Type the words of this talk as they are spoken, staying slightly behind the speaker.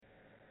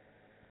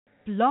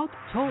Blog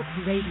Talk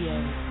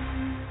Radio.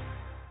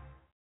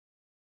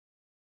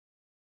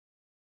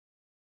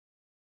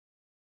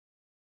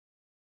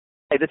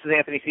 Hey, this is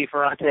Anthony C.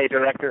 Ferrante,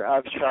 director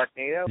of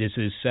Sharknado. This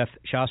is Seth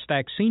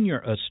Shostak, senior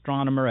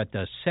astronomer at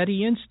the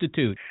SETI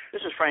Institute.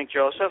 This is Frank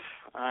Joseph.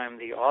 I'm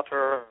the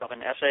author of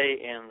an essay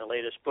in the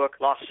latest book,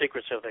 Lost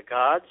Secrets of the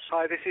Gods.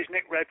 Hi, this is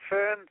Nick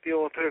Redfern, the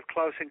author of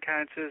Close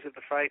Encounters of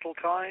the Fatal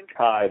Kind.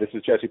 Hi, this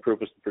is Jesse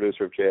Prupas, the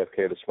producer of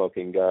JFK, The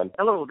Smoking Gun.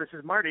 Hello, this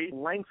is Marty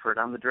Langford.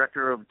 I'm the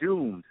director of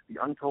Doomed,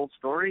 the untold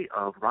story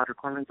of Roger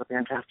Corman's The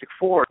Fantastic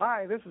Four.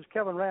 Hi, this is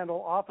Kevin Randall,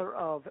 author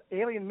of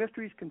Alien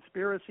Mysteries,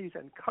 Conspiracies,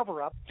 and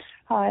Cover-Up.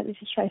 Hi, this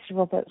is Tracy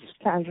Roberts,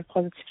 founder of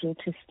Positively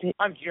Autistic.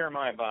 I'm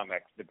Jeremiah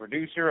Bomek, the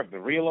producer of The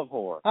Reel of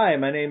Horror. Hi,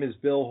 my name is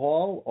Bill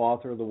Hall,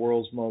 author of The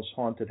World's Most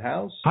Haunted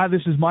House. Hi,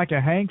 this is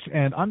Micah Hanks,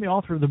 and I'm the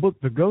author of the book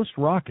The Ghost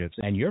Rockets.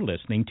 And you're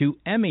listening to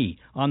Emmy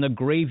on the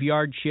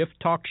Graveyard Shift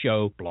Talk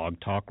Show,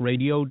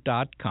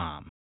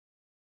 blogtalkradio.com.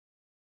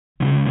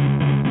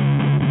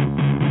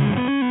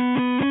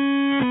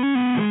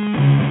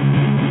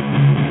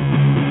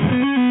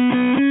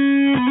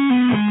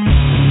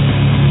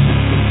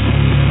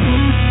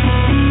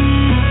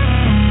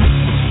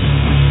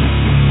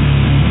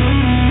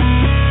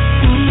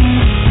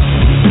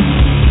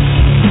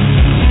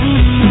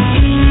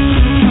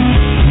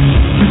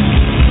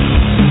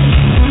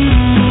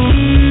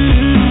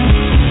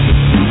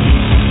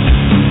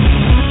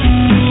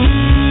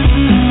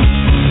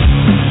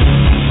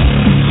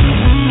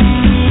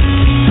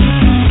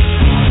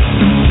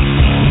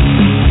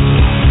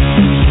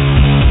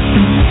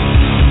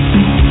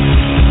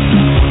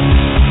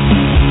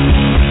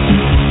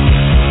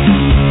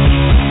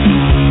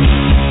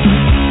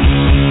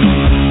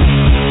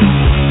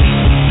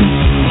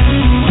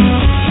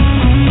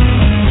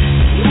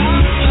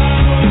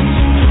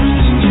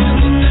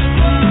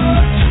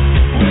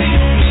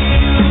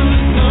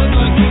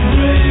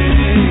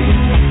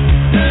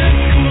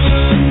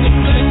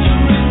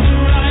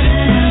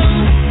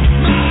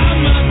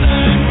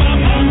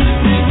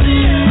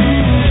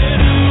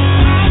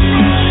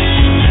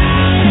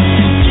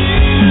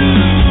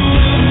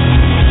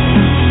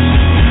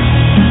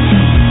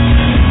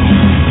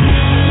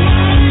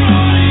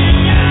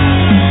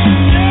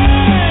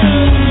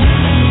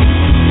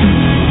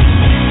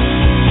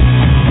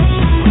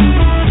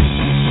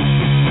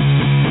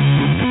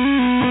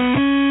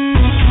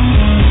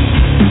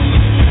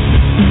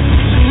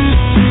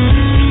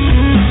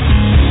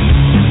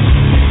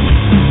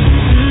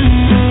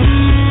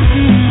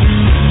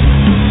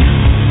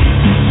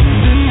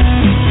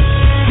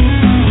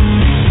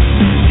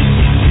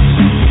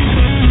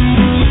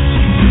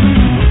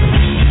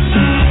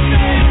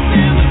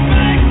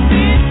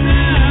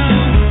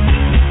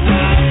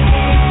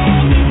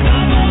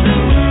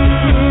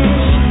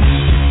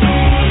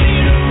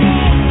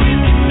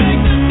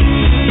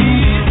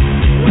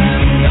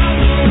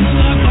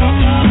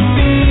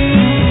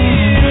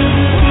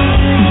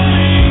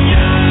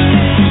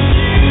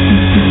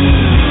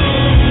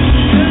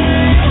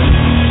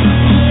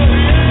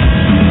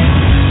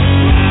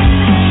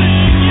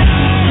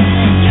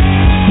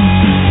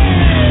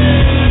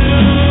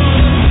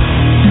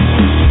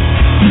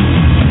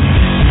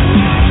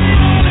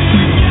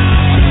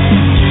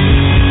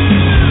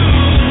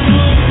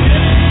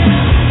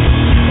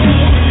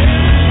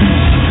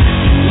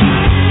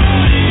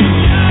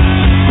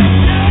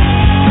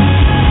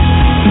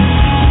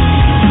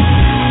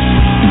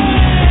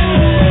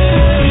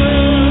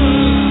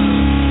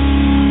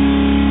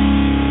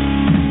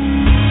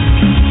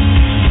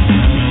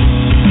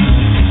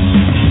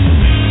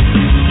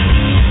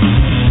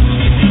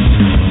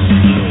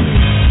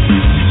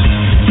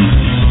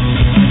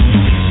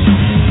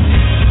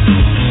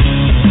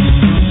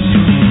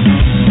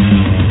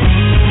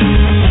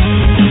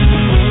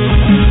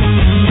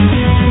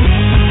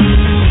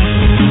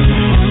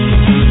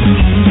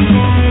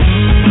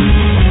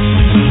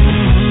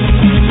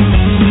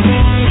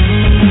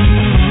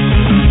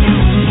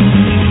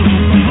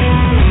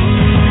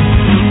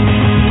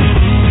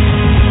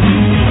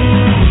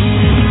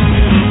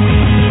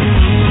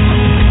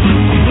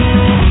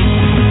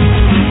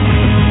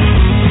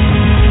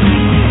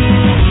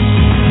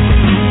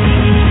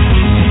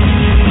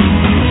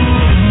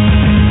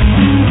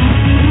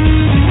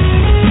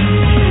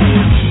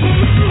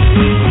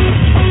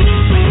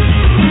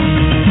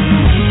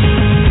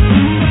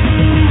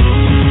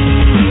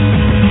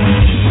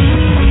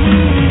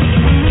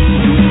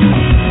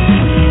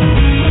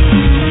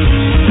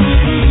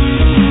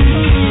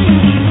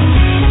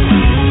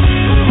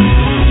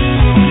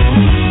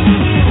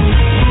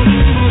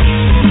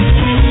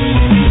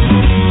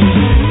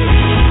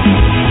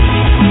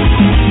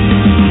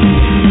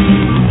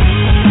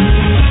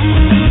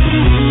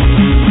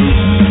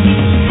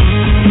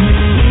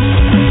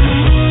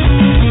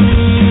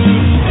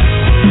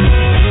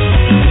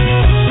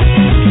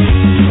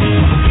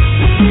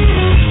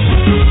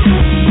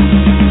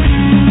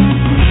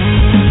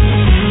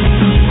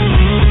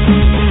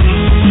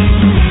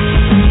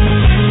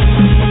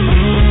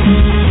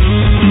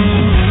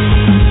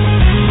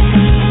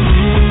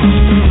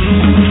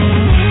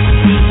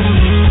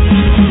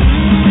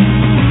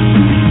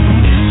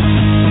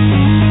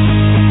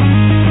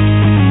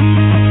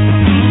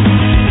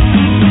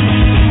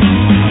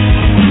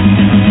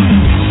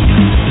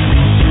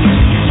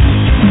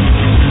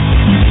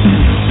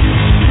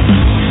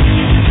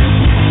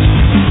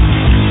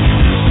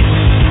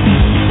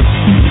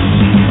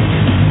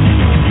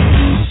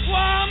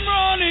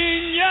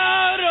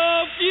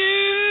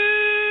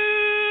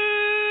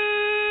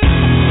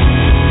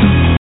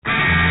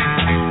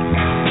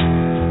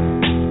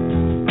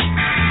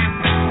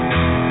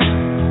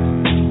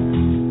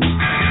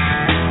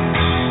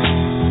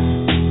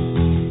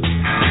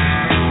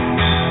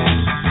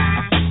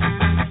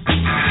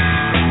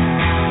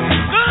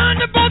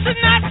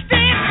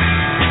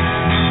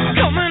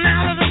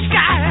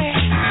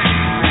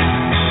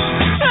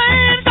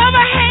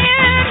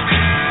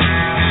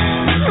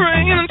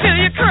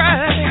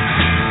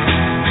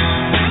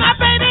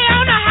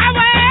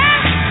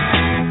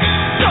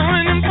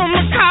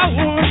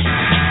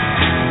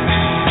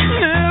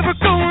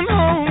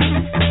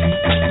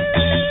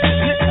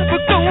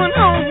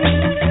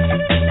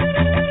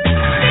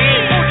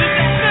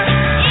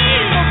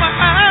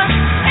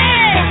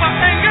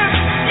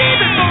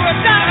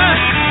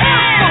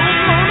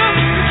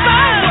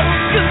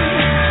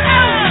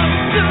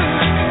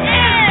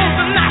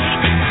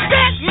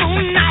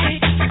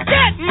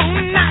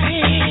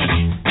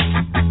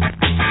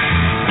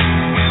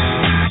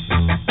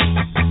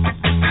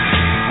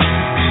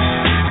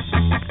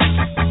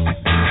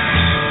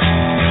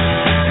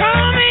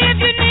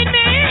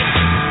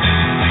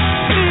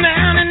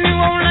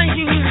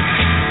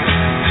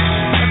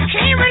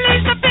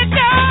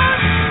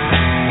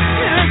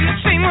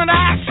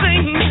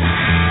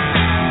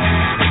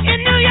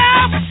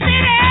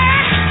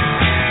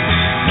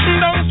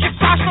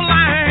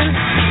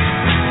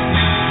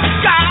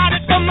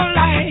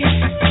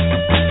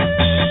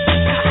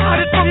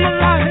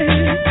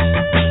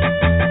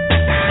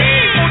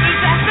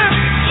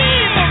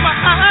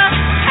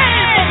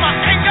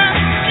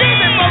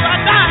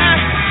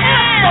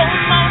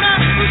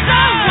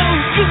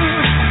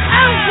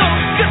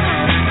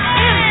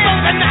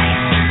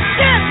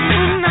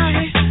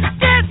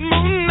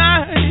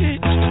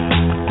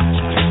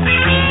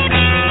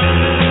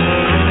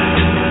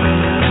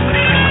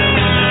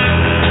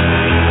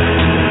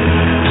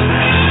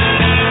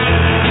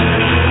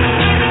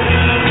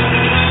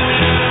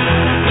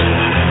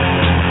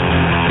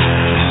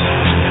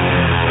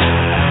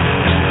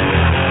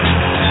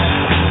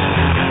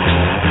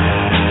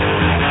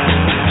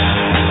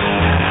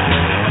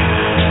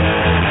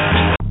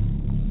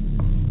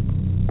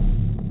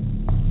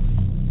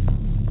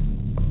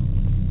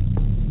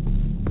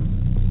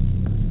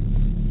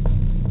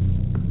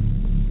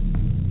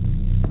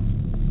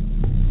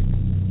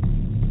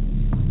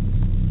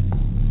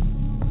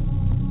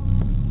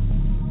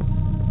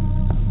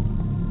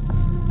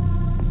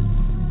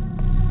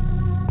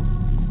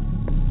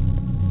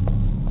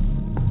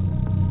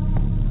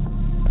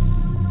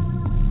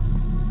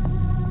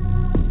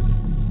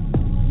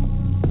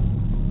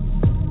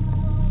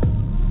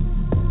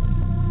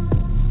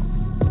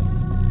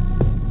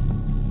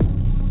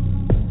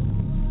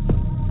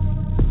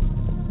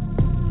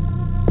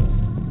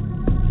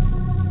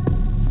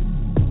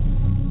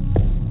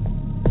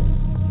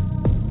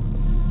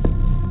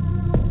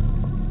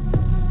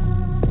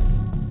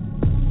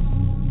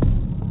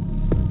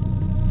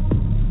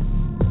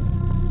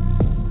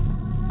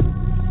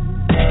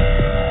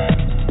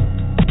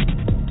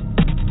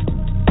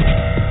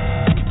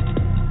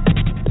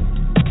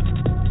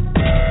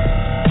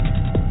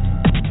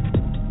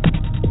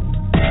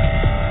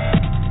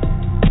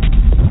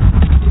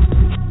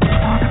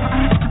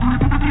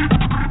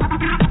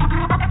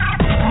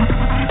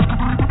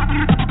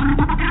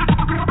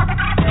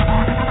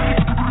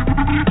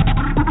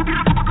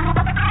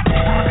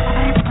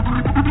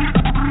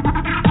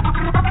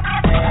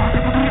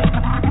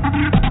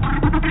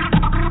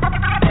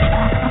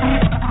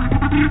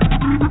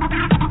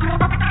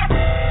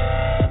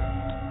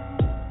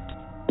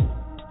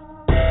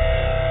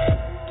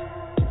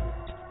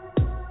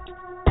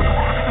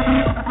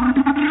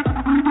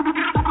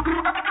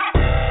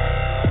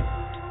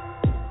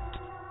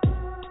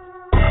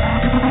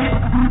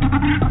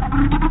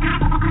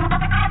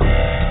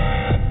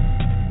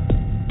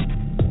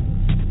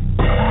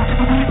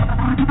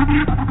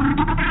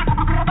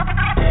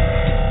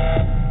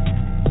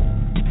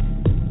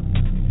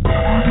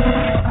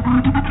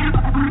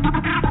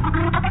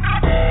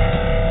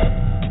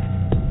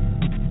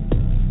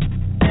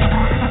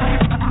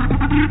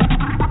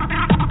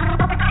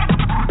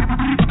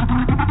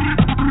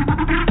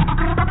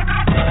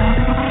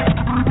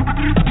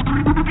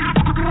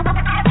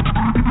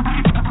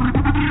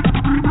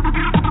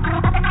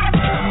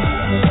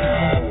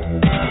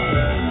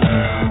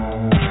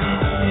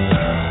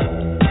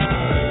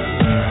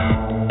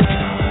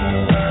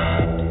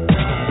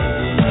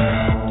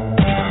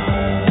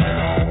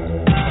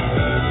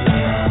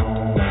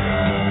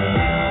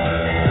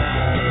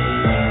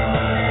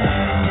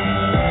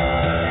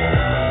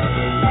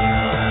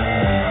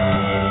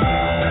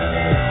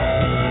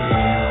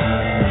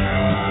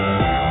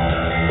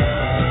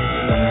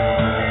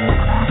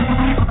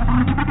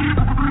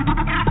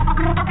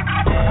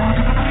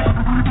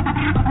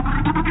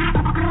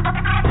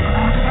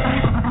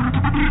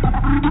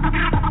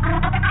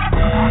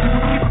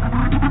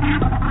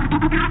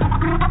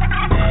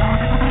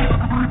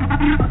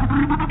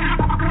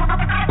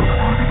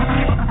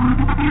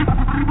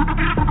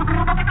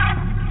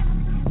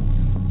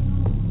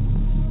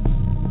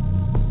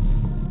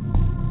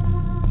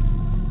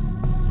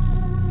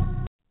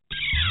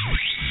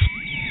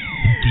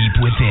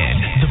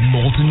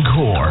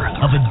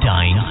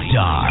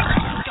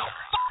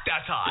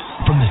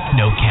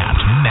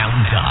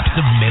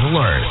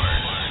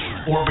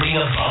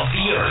 floating above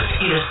the Earth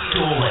in a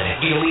stolen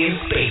alien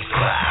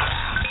spacecraft.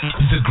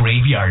 The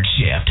Graveyard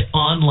Shift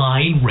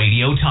online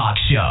radio talk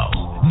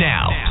show.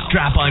 Now,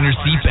 strap on your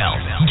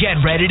seatbelts, get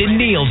ready to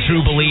kneel,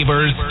 true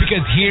believers,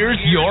 because here's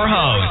your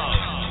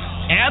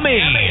host,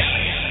 Emmy.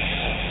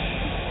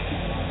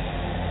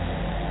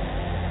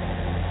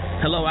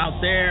 Hello out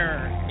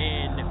there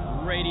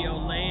in Radio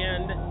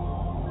Land.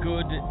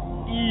 Good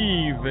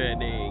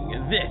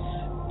evening. This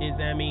is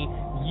Emmy.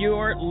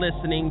 You're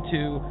listening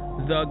to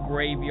The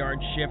Graveyard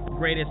Shift, the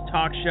greatest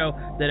talk show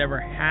that ever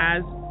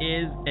has,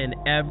 is, and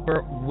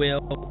ever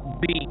will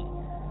be.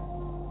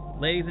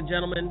 Ladies and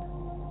gentlemen,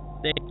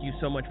 thank you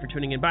so much for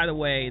tuning in. By the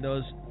way,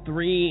 those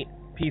three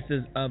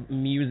pieces of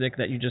music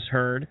that you just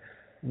heard,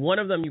 one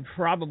of them you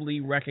probably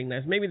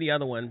recognize, maybe the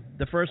other one.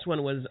 The first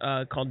one was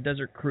called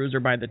Desert Cruiser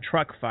by the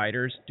Truck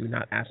Fighters. Do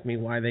not ask me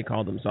why they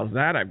call themselves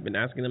that. I've been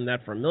asking them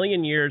that for a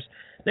million years.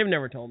 They've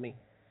never told me.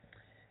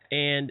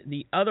 And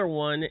the other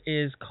one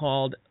is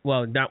called,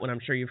 well, that one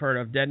I'm sure you've heard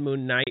of, Dead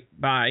Moon Night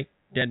by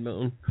Dead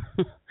Moon.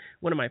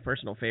 One of my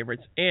personal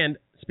favorites. And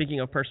speaking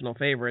of personal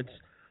favorites,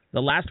 the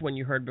last one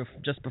you heard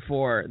just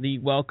before, the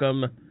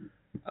welcome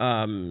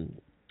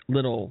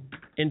little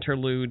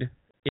interlude,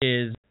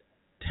 is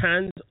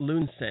Tans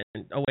Lunsen.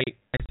 Oh, wait,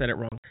 I said it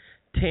wrong.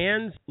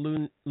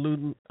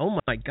 Oh,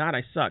 my God,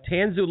 I suck.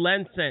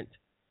 Tanzulensent.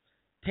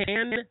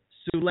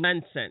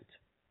 Tanzulensent.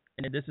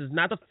 And this is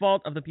not the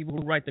fault of the people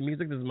who write the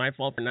music. This is my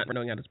fault for not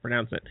knowing how to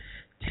pronounce it.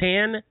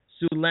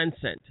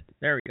 Tanzulensent.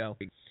 There we go.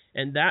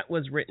 And that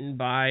was written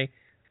by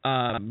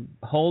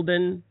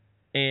Holden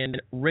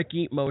and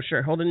Ricky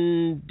Mosher.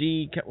 Holden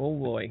D. Oh,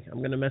 boy. I'm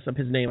going to mess up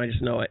his name. I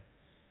just know it.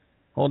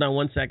 Hold on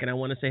one second. I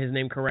want to say his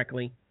name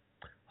correctly.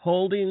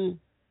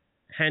 Holden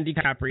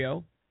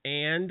DiCaprio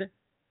and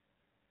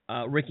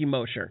Ricky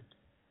Mosher.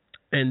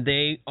 And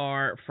they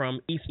are from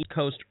East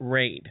Coast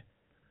Raid.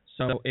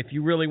 So if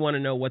you really want to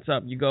know what's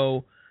up, you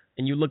go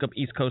and you look up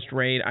East Coast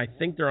Raid. I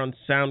think they're on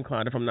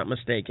SoundCloud, if I'm not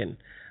mistaken.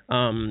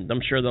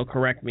 I'm sure they'll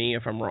correct me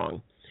if I'm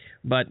wrong.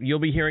 But you'll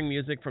be hearing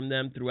music from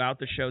them throughout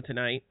the show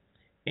tonight.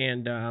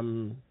 And,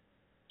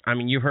 I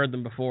mean, you've heard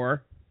them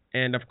before.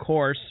 And, of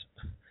course,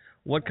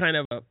 what kind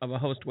of a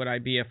host would I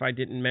be if I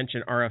didn't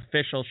mention our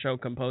official show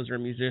composer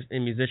and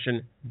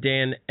musician,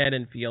 Dan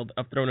Edenfield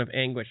of Throne of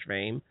Anguish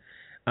fame?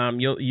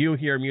 You'll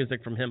hear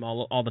music from him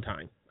all the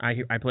time.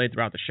 I play it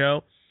throughout the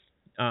show.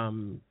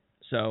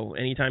 So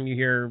anytime you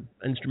hear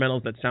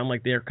instrumentals that sound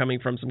like they're coming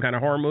from some kind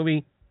of horror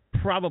movie,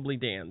 probably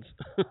Dan's,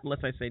 unless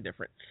I say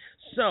different.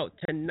 So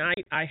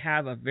tonight I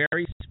have a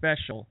very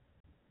special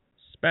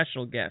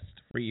guest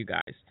for you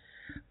guys.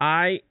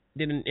 I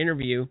did an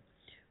interview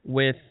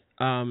with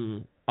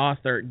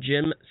author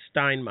Jim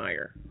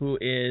Steinmeier, who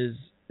is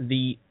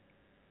the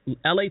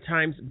LA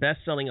Times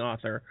best-selling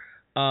author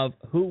of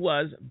Who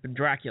Was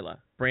Dracula?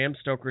 Bram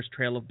Stoker's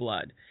Trail of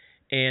Blood.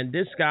 And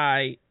this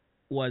guy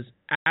was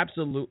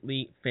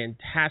absolutely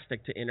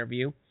fantastic to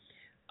interview.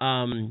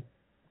 In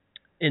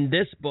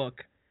this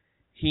book,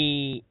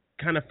 he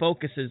kind of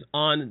focuses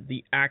on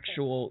the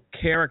actual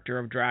character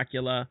of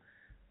Dracula,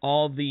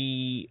 all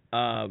the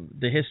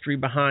history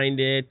behind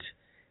it,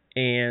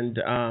 and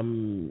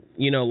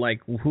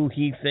like who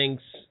he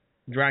thinks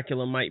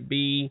Dracula might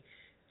be,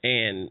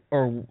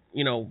 or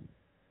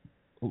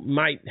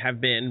might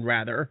have been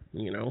rather.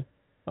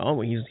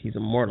 Oh, he's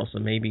immortal, so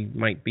maybe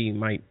might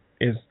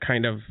is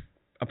kind of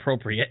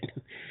appropriate.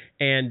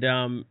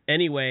 And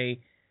anyway,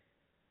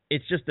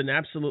 it's just an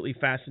absolutely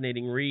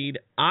fascinating read.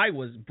 I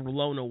was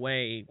blown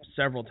away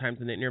several times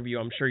in the interview.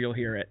 I'm sure you'll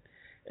hear it,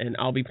 and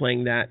I'll be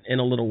playing that in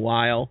a little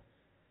while.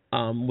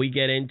 We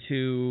get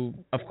into,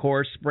 of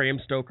course, Bram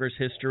Stoker's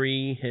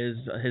history,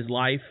 his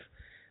life,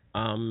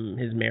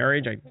 his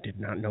marriage. I did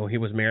not know he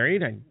was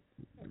married. I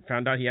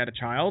found out he had a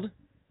child.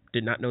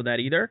 Did not know that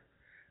either.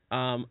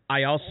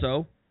 I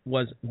also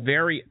was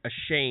very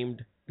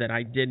ashamed that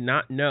I did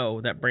not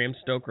know that Bram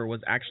Stoker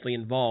was actually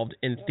involved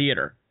in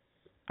theater.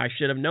 I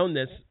should have known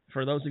this.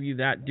 For those of you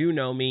that do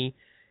know me,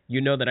 you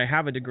know that I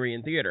have a degree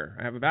in theater.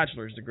 I have a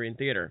bachelor's degree in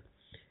theater.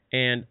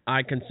 And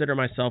I consider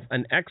myself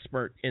an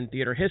expert in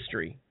theater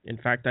history. In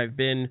fact, I've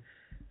been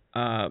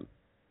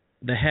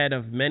the head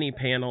of many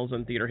panels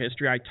on theater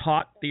history. I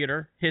taught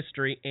theater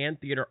history and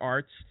theater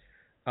arts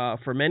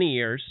for many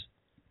years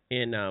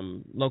in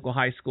local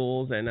high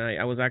schools, and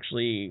I was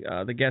actually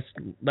the guest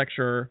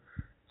lecturer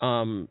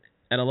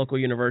at a local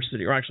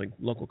university, or actually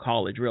local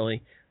college,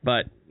 really.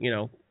 But,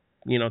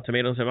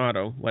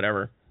 tomato,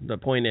 whatever. The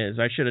point is,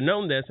 I should have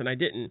known this, and I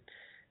didn't.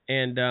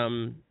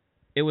 And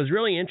it was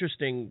really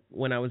interesting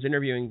when I was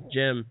interviewing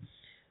Jim,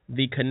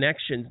 the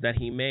connections that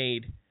he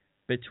made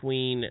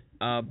between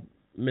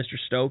Mr.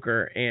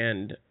 Stoker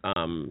and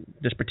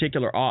this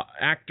particular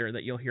actor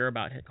that you'll hear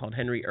about called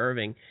Henry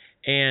Irving.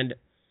 And,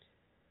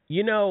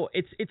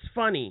 it's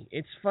funny.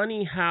 It's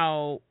funny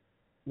how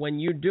when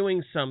you're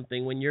doing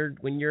something, when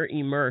you're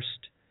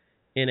immersed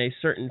in a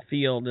certain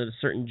field, in a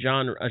certain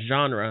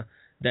genre,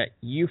 that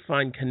you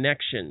find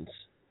connections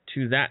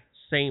to that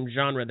same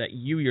genre that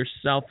you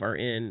yourself are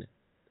in.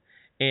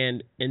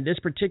 And in this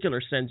particular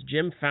sense,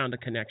 Jim found a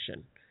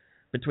connection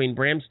between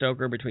Bram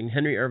Stoker, between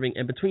Henry Irving,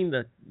 and between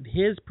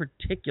his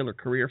particular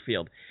career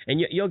field.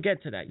 And you'll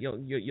get to that.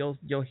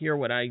 You'll hear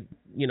what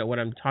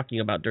I'm talking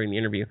about during the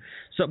interview.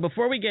 So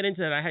before we get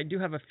into that, I do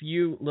have a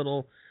few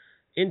little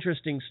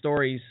interesting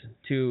stories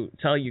to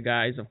tell you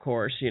guys, of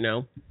course,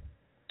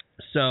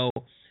 So,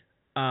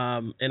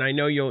 and I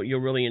know you'll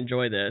really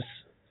enjoy this.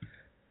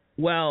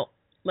 Well,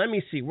 let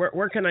me see.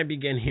 Where can I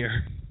begin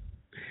here?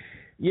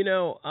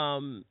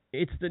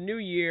 It's the new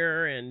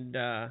year,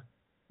 and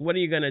what are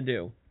you going to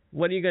do?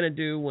 What are you going to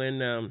do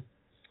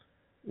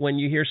when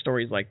you hear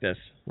stories like this,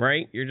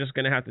 right? You're just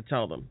going to have to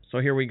tell them. So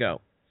here we go.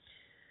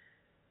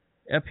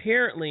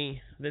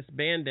 Apparently, this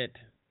bandit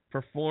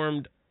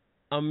performed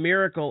a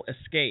miracle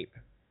escape,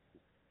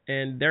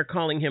 and they're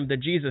calling him the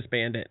Jesus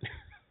Bandit.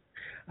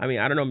 I mean,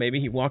 I don't know.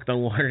 Maybe he walked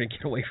on water to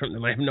get away from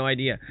them. I have no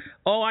idea.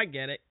 Oh, I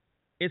get it.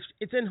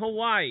 It's in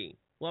Hawaii.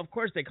 Well, of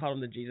course they call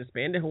him the Jesus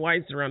Bandit.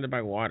 Hawaii's surrounded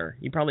by water.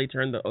 He probably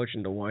turned the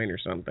ocean to wine or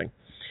something.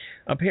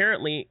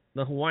 Apparently,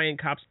 the Hawaiian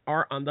cops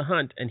are on the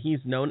hunt, and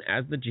he's known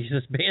as the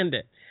Jesus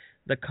Bandit.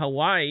 The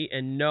Kauai,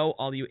 and no,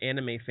 all you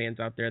anime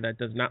fans out there, that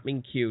does not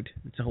mean cute.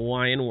 It's a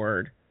Hawaiian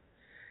word.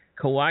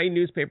 Kauai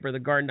newspaper The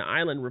Garden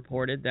Island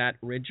reported that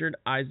Richard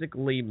Isaac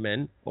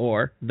Liebman,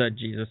 or the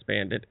Jesus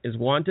Bandit, is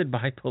wanted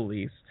by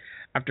police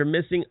after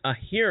missing a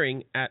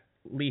hearing at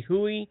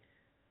Lihue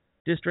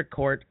District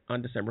Court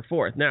on December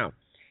 4th. Now,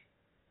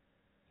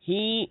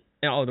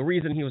 the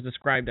reason he was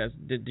described as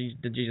the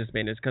Jesus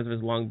Bandit is because of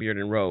his long beard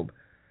and robe.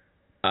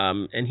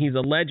 And he's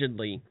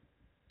allegedly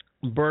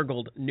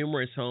burgled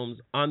numerous homes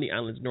on the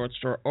island's North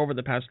Shore over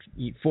the past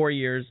 4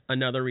 years.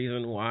 Another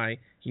reason why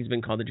he's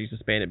been called the Jesus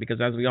Bandit, because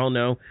as we all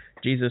know,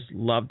 Jesus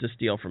loved to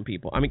steal from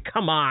people. I mean,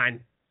 come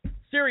on.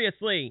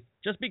 Seriously.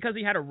 Just because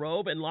he had a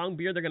robe and long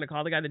beard, they're going to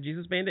call the guy the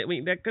Jesus Bandit? I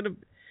mean,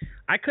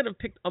 I could have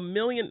picked a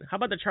million. How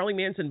about the Charlie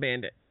Manson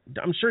Bandit?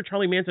 I'm sure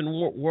Charlie Manson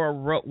wore a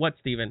robe. What,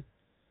 Stephen?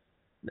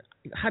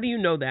 How do you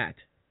know that?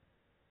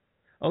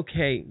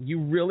 Okay,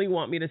 you really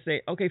want me to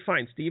say, okay,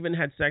 fine, Stephen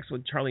had sex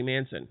with Charlie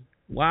Manson.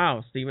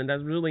 Wow, Stephen,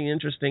 that's really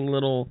interesting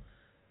little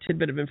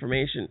tidbit of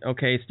information.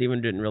 Okay,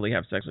 Stephen didn't really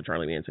have sex with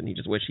Charlie Manson. He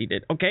just wished he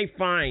did. Okay,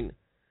 fine.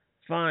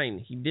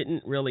 He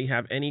didn't really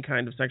have any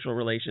kind of sexual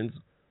relations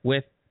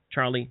with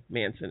Charlie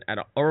Manson at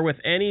all, or with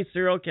any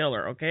serial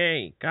killer.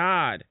 Okay,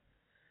 God.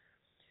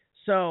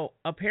 So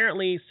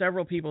apparently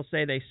several people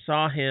say they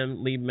saw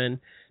him, Liebman,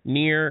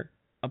 near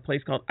a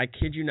place called, I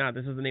kid you not,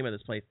 this is the name of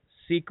this place,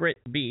 Secret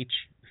Beach.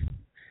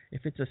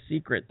 If it's a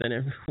secret,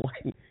 then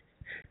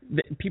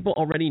people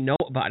already know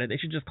about it. They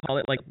should just call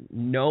it like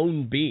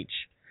Known Beach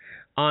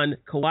on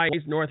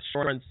Kauai's North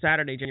Shore on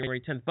Saturday,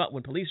 January 10th. But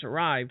when police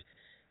arrived,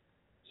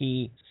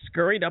 he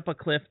scurried up a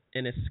cliff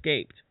and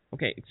escaped.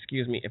 Okay,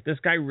 excuse me. If this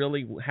guy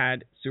really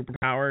had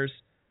superpowers,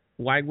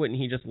 why wouldn't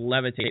he just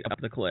levitate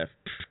up the cliff?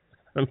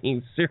 I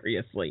mean,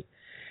 seriously.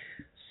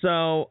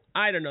 So,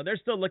 I don't know. They're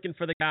still looking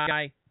for the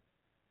guy,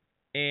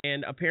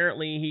 and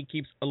apparently he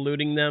keeps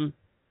eluding them.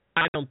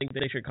 I don't think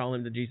they should call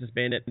him the Jesus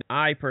Bandit.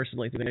 I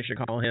personally think they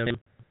should call him,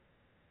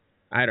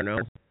 I don't know,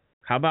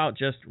 how about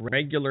just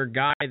regular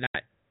guy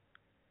that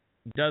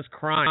does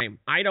crime?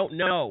 I don't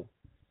know.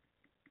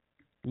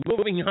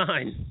 Moving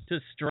on to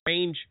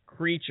strange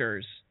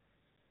creatures.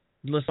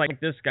 Just like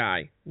this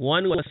guy.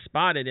 One was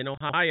spotted in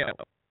Ohio.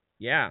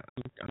 Yeah,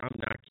 I'm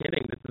not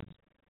kidding.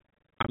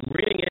 I'm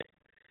reading it.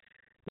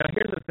 Now,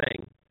 here's the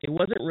thing. It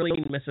wasn't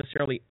really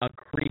necessarily a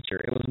creature.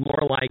 It was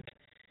more like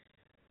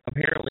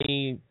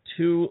apparently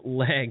 2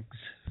 legs.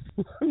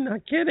 I'm not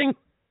kidding.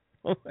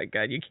 Oh, my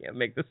God, you can't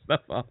make this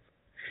stuff up.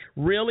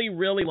 Really,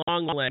 really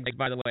long legs,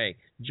 by the way,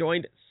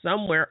 joined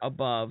somewhere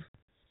above,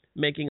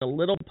 making a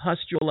little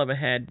pustule of a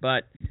head,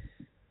 but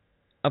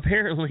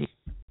apparently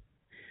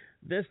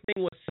this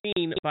thing was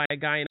seen by a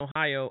guy in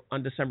Ohio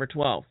on December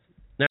 12th.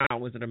 Now,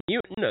 was it a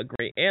mutant, a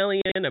gray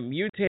alien, a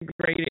mutated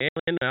gray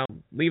alien? I'll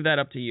leave that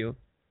up to you.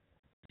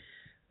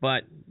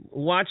 But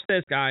watch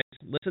this, guys.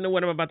 Listen to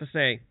what I'm about to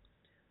say.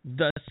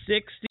 The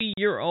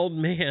 60-year-old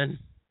man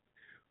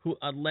who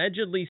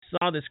allegedly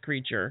saw this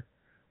creature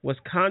was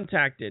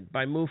contacted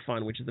by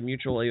MUFON, which is the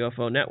Mutual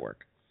UFO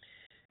Network.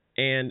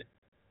 And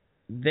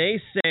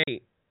they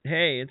say,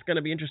 hey, it's going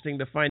to be interesting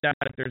to find out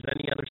if there's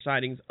any other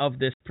sightings of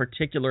this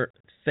particular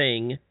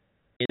thing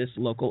in this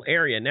local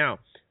area. Now,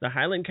 the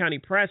Highland County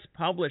Press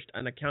published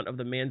an account of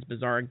the man's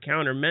bizarre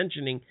encounter,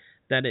 mentioning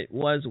that it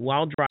was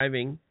while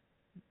driving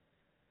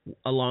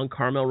along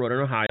Carmel Road in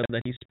Ohio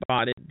that he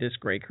spotted this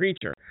gray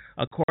creature.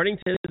 According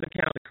to his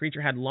account, the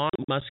creature had long,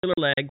 muscular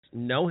legs,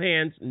 no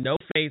hands, no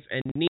face,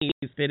 and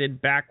knees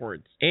fitted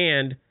backwards.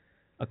 And,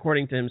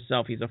 according to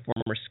himself, he's a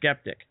former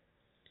skeptic.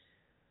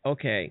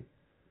 Okay,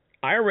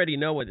 I already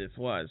know what this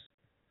was.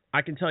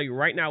 I can tell you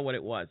right now what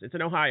it was. It's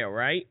in Ohio,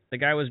 right? The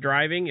guy was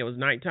driving. It was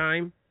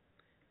nighttime.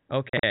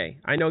 Okay,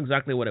 I know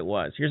exactly what it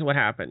was. Here's what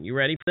happened. You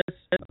ready for this?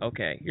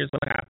 Okay, here's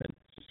what happened.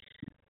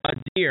 A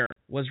deer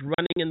was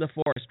running in the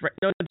forest.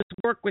 No,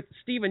 just work with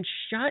Stephen.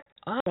 Shut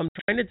up! I'm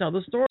trying to tell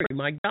the story.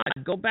 My God,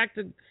 go back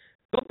to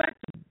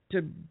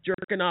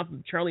jerking off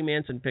Charlie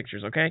Manson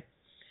pictures. Okay.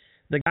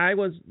 The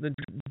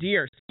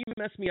deer. You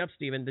messed me up,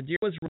 Stephen. The deer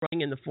was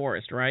running in the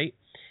forest, right?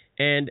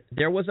 And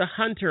there was a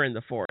hunter in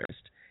the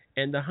forest.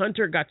 And the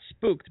hunter got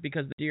spooked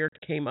because the deer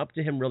came up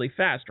to him really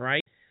fast,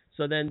 right?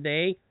 So then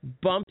they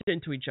bumped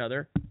into each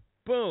other.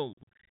 Boom.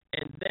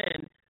 And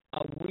then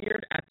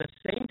at the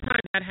same time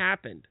that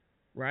happened,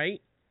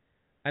 right?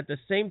 At the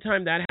same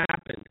time that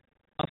happened,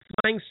 a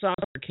flying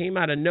saucer came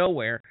out of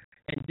nowhere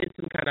and did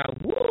some kind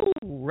of woo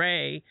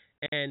ray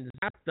and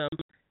zapped them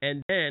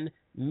and then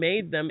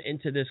made them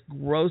into this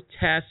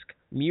grotesque,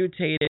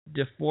 mutated,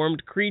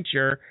 deformed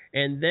creature.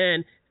 And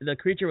then the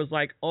creature was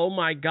like, oh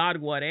my God,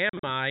 what am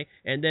I?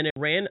 And then it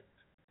ran,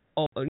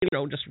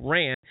 just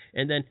ran.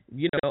 And then,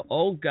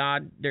 oh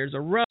God, there's a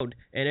road.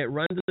 And it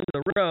runs into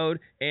the road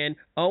and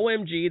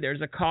OMG,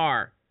 there's a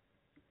car.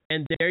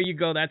 And there you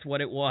go, that's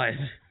what it was.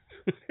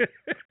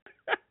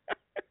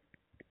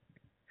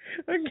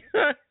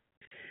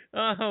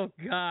 Oh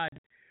God.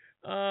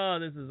 Oh,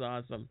 this is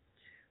awesome.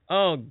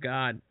 Oh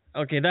God.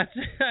 Okay, that's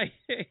I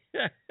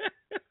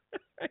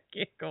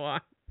can't go on.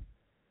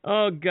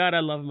 Oh God, I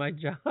love my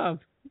job.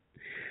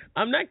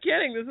 I'm not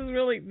kidding. This is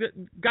really,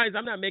 guys,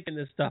 I'm not making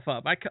this stuff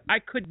up. I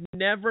could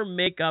never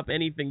make up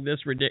anything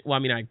this ridiculous. Well, I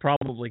mean, I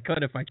probably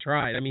could if I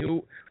tried. I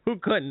mean, who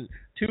couldn't?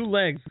 2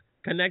 legs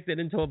connected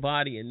into a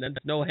body and then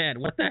no head.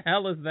 What the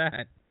hell is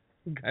that?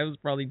 The guy was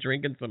probably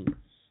drinking some.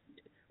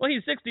 Well,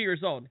 he's 60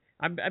 years old.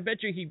 I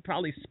bet you he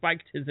probably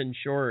spiked his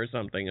insurer or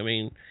something. I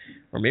mean,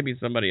 or maybe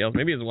somebody else.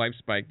 Maybe his wife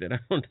spiked it. I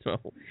don't know.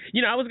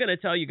 I was going to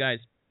tell you guys,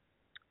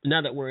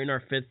 now that we're in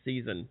our 5th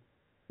season,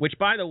 which,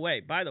 by the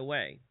way,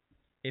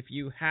 if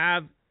you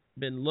have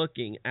been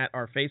looking at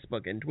our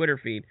Facebook and Twitter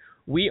feed,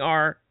 we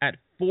are at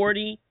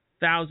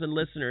 40,000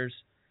 listeners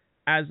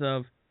as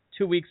of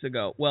 2 weeks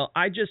ago. Well,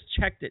 I just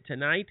checked it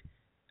tonight,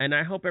 and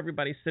I hope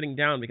everybody's sitting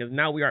down because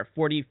now we are at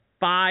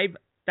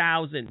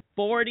 45,000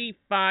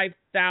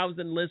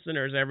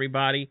 listeners,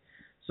 everybody.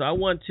 So I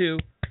want to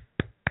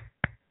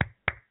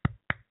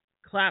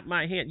clap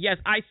my hand. Yes,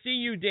 I see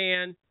you,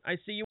 Dan. I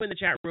see you in the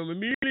chat room.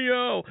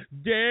 Emilio,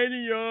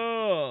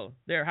 Daniel.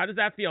 There, how does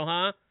that feel,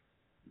 huh?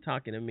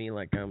 Talking to me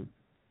like I'm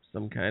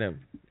some kind of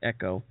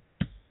echo.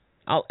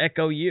 I'll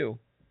echo you.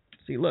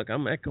 See, look,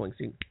 I'm echoing.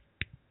 See,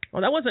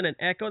 oh, that wasn't an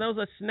echo. That was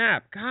a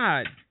snap.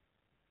 God.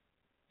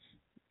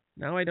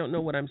 Now I don't know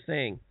what I'm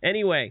saying.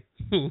 Anyway.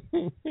 God,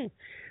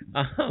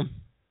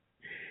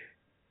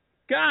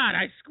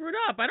 I screwed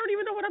up. I don't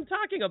even know what I'm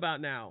talking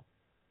about now.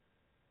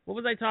 What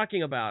was I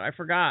talking about? I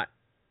forgot.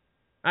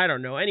 I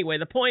don't know. Anyway,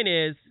 the point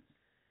is,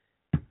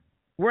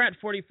 we're at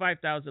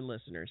 45,000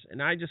 listeners,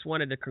 and I just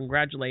wanted to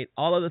congratulate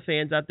all of the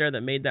fans out there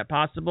that made that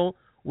possible.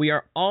 We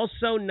are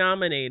also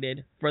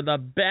nominated for the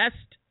Best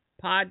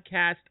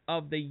Podcast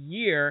of the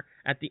Year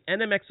at the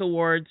NMX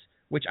Awards,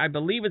 which I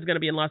believe is going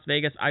to be in Las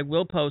Vegas. I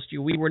will post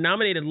you. We were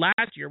nominated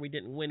last year. We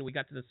didn't win. We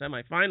got to the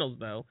semifinals,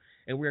 though,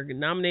 and we're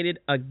nominated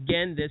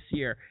again this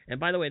year. And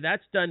by the way,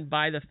 that's done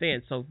by the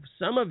fans. So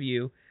some of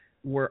you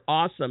were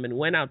awesome and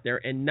went out there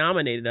and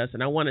nominated us,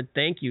 and I want to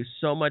thank you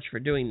so much for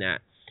doing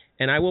that.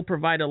 And I will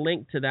provide a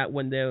link to that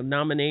when the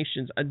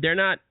nominations they're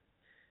not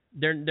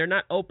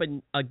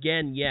open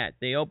again yet.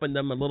 They opened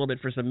them a little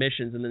bit for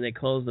submissions and then they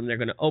closed them. They're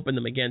going to open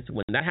them again. So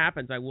when that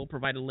happens, I will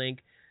provide a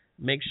link.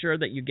 Make sure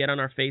that you get on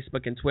our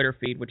Facebook and Twitter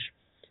feed. Which,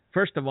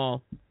 first of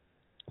all,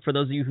 for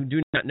those of you who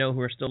do not know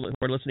who are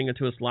listening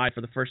to us live for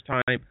the first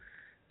time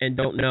and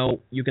don't know,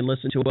 you can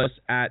listen to us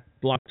at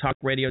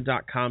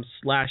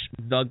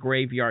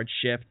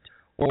blogtalkradio.com/thegraveyardshift,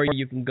 or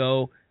you can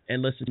go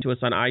and listen to us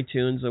on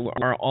iTunes.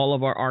 All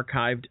of our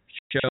archived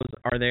shows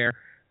are there.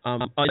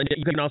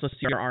 You can also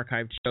see our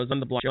archived shows on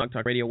the Blog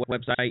Talk Radio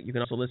website. You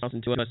can also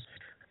listen to us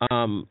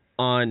on,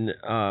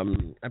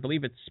 I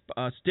believe it's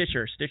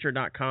Stitcher.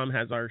 Stitcher.com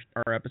has our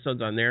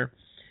episodes on there.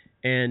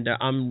 And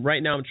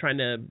right now I'm trying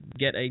to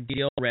get a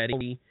deal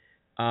ready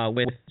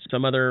with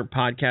some other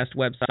podcast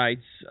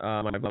websites.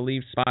 I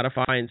believe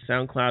Spotify and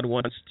SoundCloud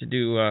wants to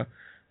do a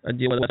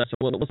deal with us. So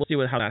we'll see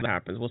how that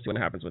happens. We'll see what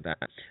happens with that.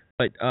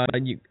 But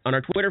on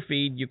our Twitter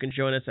feed, you can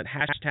join us at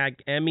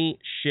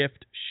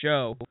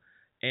 #EmmyShiftShow,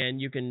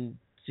 and you can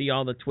see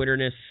all the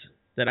Twitterness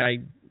that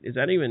does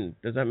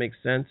that make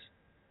sense,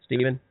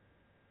 Steven?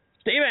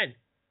 Steven!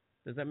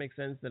 Does that make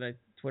sense that I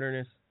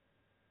Twitterness?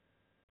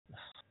 Oh,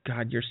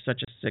 God, you're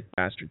such a sick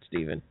bastard,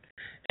 Steven.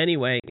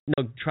 Anyway,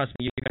 no, trust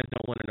me, you guys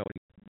don't want to know.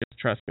 Just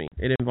trust me.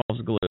 It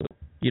involves glue.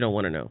 You don't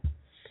want to know.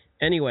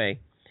 Anyway,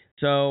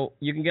 so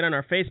you can get on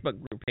our Facebook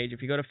group page.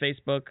 If you go to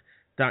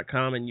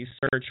Facebook.com and you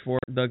search for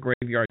The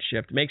Graveyard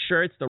Shift, make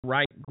sure it's the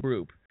right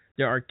group.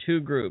 There are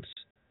 2 groups.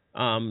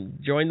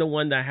 Join the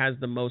one that has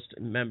the most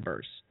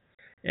members,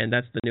 and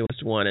that's the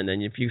newest one. And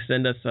then if you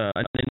send us an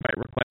invite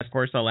request, of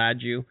course, I'll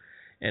add you.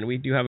 And we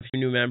do have a few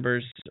new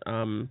members.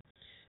 And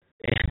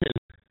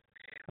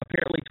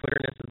apparently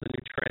Twitterness is the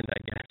new trend, I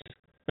guess.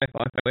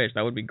 I wish.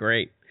 That would be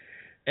great.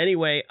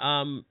 Anyway,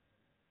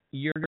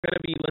 you're going to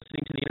be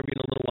listening to the interview in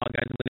a little while,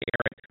 guys. I'm going to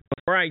air it.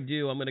 Before I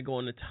do, I'm going to go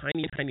on a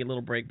tiny, tiny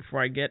little break.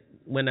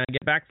 When I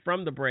get back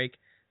from the break,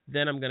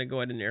 then I'm going to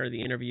go ahead and air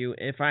the interview.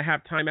 If I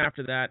have time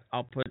after that,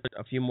 I'll put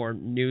a few more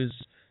news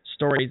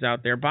stories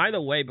out there. By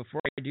the way,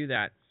 before I do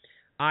that,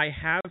 I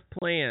have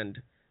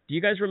planned. Do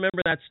you guys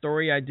remember that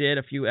story I did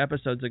a few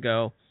episodes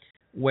ago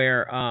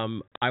where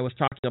I was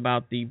talking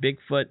about the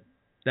Bigfoot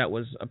that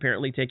was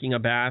apparently taking a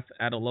bath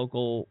at a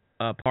local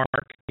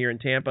park here in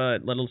Tampa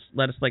at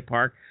Lettuce Lake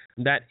Park?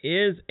 That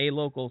is a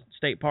local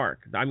state park.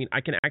 I mean,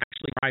 I can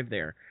actually drive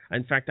there.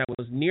 In fact, I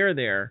was near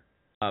there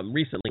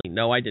recently.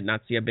 No, I did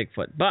not see a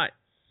Bigfoot, but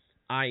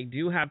I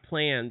do have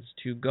plans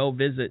to go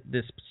visit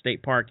this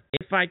state park.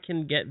 If I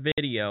can get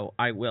video,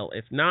 I will.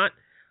 If not,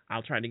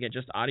 I'll try to get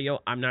just audio.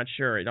 I'm not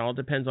sure. It all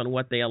depends on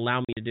what they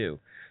allow me to do.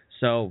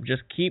 So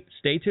just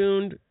stay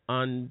tuned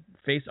on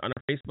our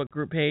Facebook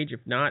group page. If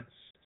not,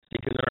 stay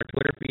tuned on our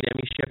Twitter feed,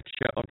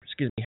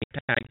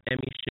 hashtag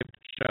Emmy Shift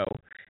Show,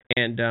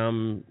 and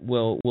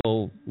we'll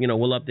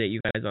update you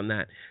guys on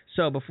that.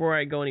 So before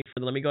I go any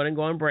further, let me go ahead and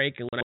go on break,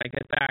 and when I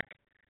get back,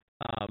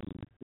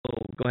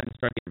 we'll go ahead and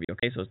start the interview.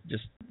 Okay, so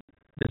this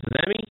is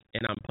Emmy,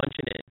 and I'm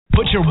punching in.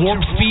 Put your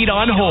warp speed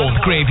on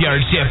hold,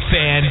 Graveyard Shift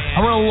fan.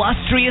 Our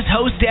illustrious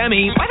host,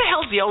 Emmy. Why the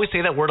hell does he always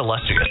say that word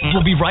illustrious?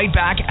 We'll be right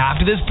back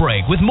after this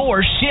break with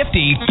more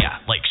shifty,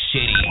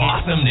 shitty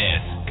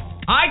awesomeness.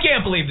 I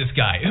can't believe this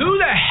guy. Who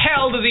the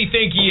hell does he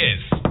think he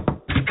is?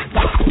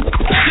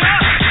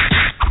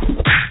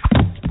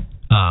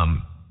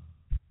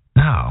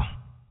 Oh.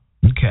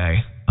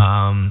 Okay.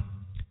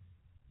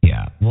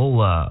 Yeah,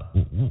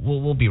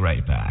 we'll be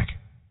right back.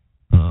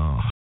 Oh.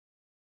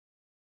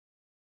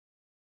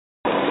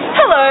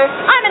 Hello,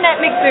 I'm Annette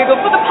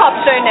McDougall for the Pop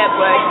Show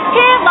Network,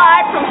 here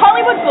live from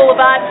Hollywood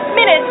Boulevard,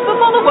 minutes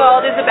before the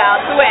world is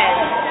about to end.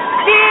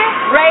 Fear,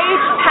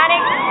 rage,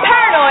 panic,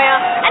 paranoia,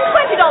 and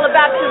 $20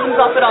 baptisms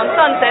offered on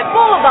Sunset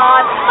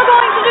Boulevard are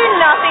going to do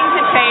nothing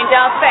to change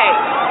our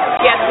fate.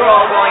 Yes, we're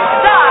all going to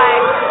die.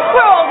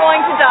 We're all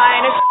going to die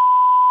in a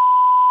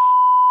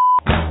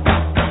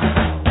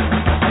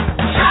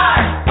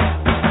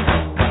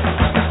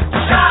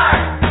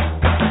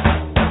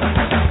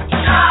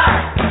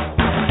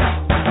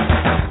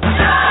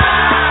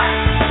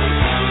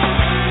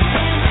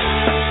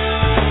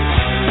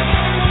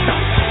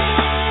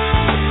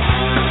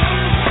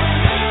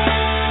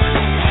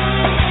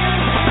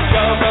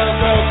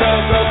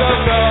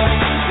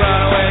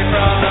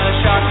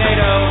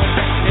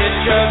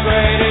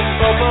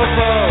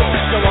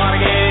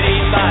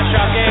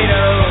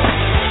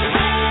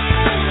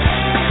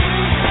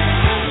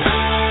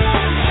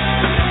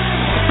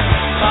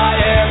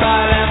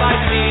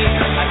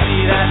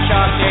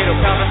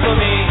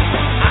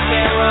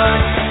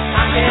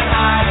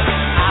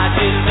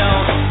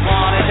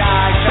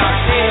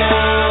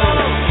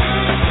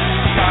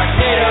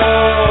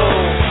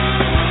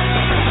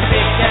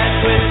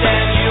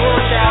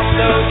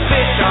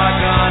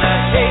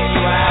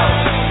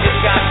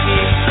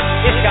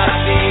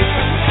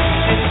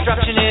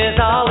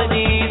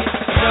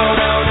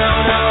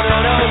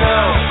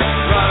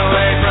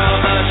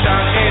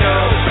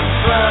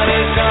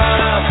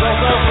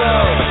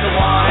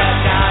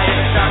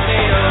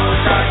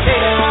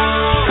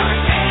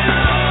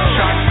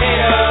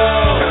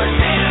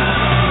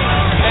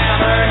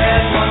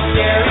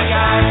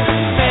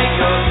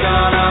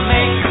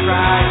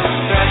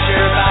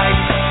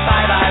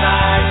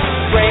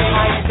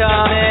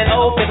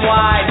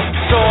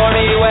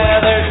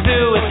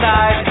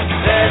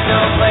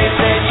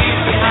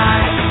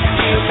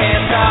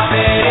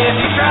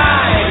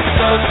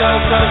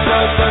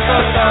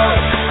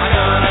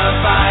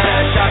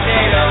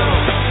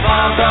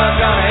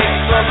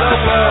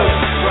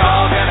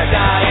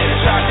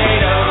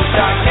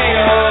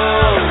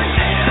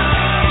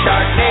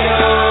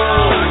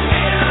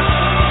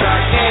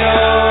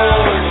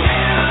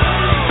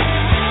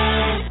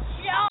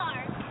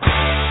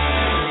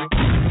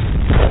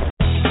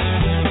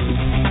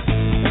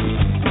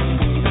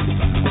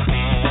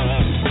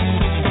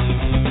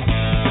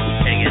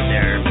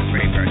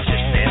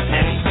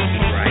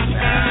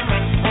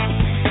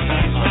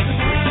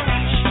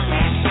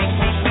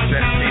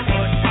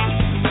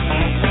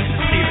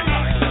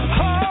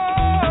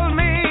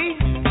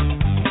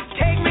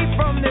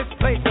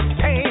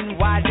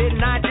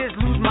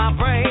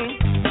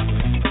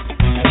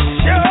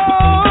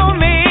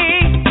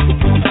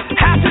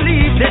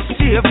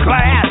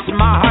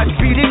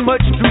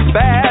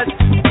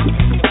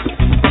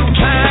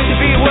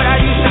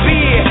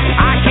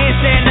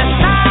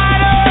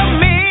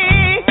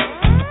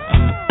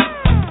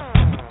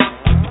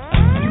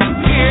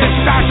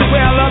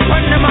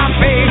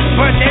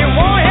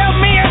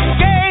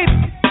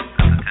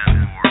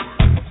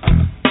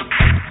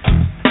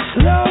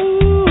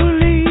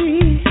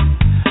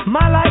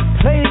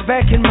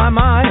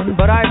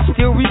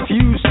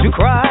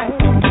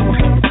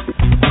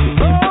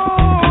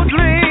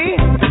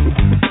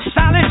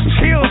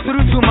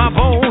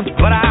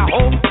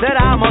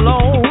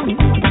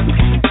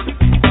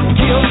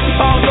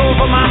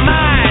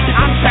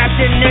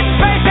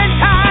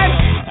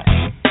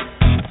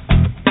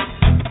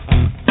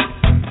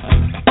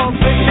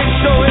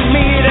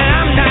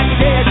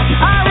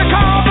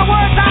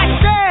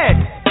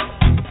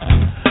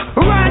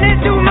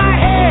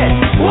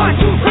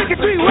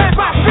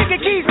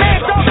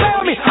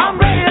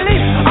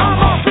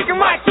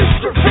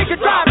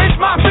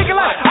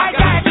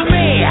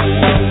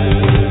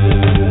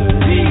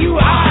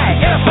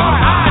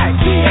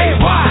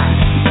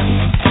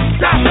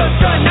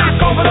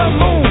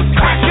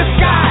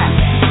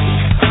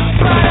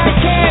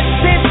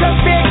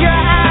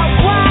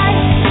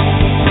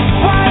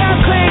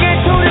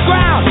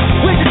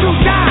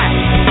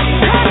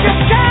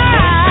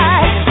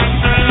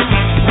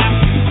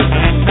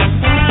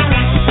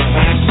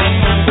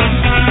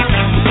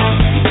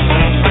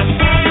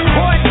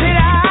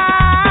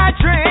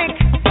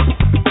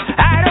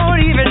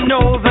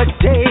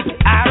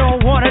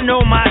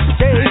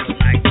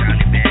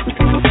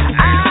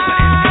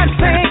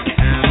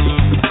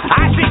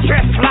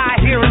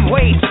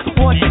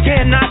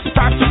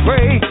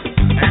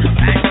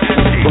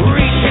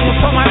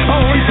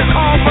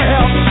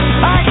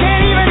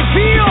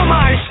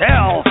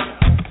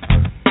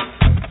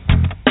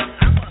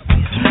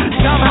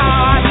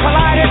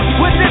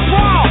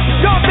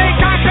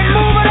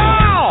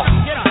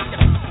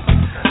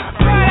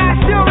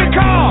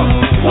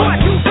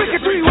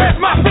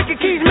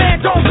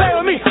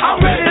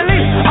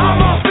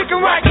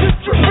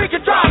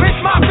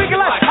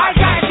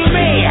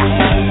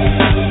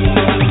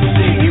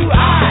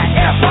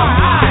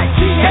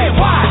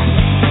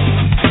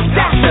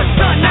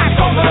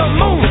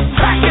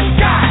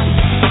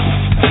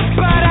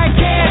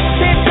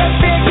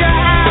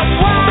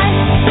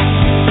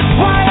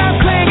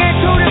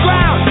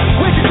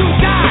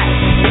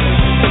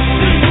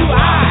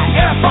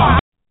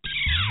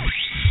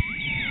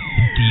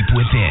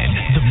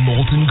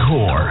molten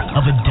core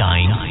of a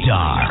dying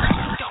star.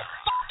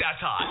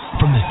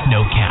 From the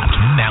snow-capped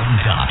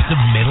mountaintops of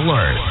Middle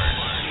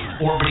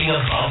Earth, orbiting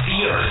above the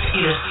Earth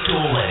in a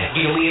stolen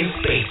alien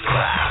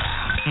spacecraft.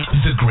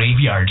 The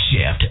Graveyard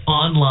Shift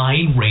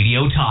online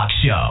radio talk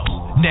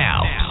show.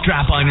 Now,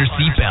 strap on your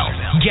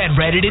seatbelt, get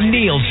ready to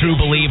kneel, true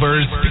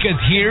believers,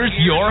 because here's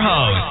your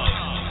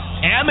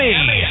host, Emmy.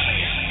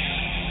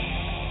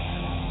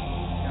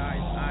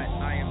 Guys,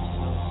 I am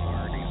so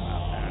sorry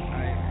about that.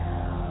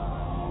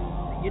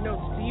 You know,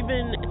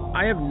 Steven,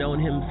 I have known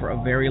him for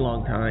a very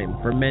long time,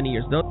 for many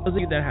years. Those of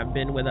you that have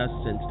been with us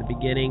since the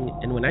beginning,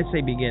 and when I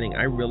say beginning,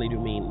 I really do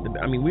mean,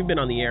 we've been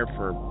on the air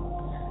for,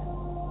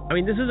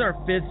 this is our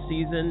 5th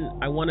season.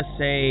 I want to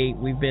say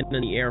we've been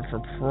in the air for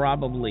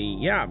probably,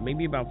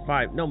 maybe about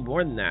 5, no,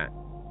 more than that.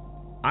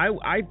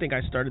 I think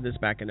I started this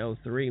back in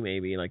 2003,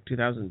 maybe, like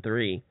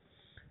 2003.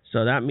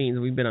 So that means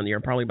we've been on the air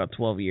probably about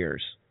 12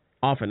 years,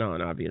 off and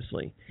on,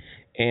 obviously.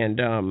 And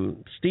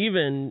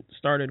Steven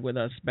started with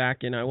us back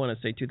in, I want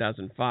to say,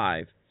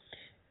 2005.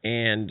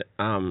 And,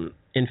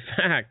 in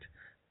fact,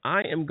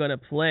 I am going to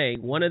play,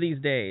 one of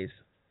these days,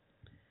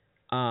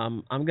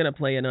 I'm going to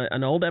play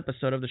an old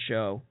episode of the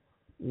show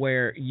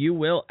where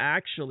you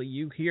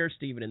hear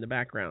Steven in the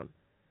background.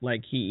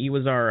 Like, he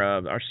was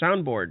our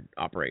soundboard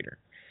operator.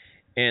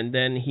 And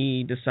then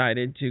he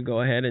decided to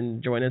go ahead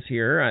and join us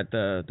here at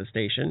the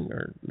station,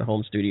 or the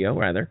home studio,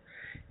 rather.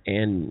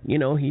 And,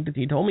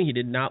 he told me he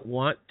did not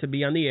want to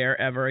be on the air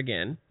ever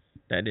again,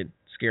 that it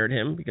scared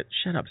him. Because,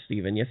 shut up,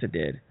 Steven. Yes, it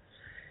did.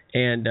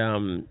 And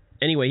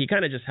anyway, he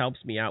kind of just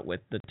helps me out with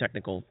the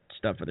technical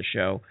stuff of the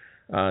show.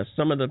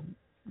 Some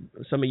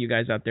of you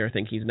guys out there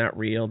think he's not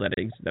real, that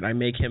I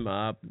make him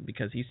up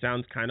because he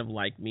sounds kind of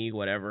like me,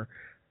 whatever.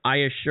 I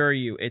assure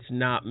you, it's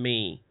not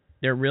me.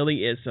 There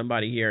really is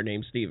somebody here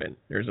named Steven.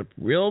 There's a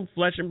real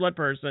flesh and blood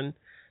person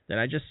that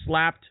I just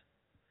slapped,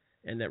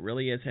 and that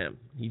really is him.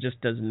 He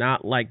just does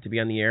not like to be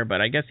on the air,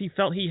 but I guess he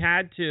felt he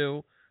had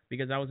to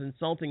because I was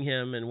insulting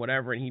him and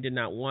whatever, and he did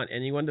not want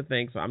anyone to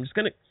think. So I'm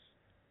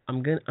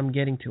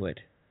getting to it.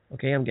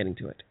 Okay, I'm getting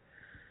to it.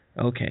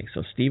 Okay,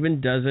 so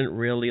Steven doesn't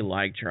really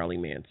like Charlie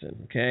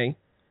Manson, okay?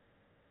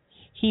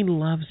 He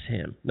loves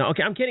him. No,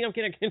 okay, I'm kidding.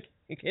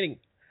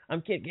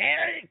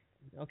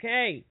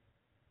 Okay.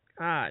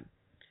 God.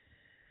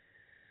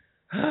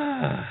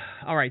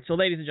 All right, so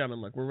ladies and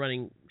gentlemen, look, we're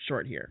running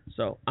short here.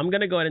 So I'm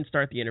going to go ahead and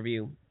start the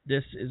interview.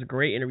 This is a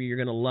great interview. You're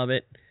going to love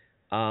it.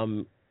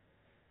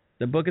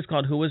 The book is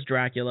called Who Was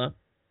Dracula?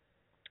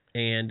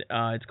 And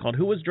it's called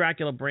Who Was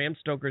Dracula? Bram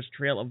Stoker's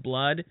Trail of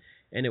Blood.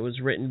 And it was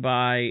written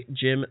by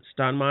Jim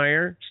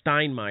Steinmeyer,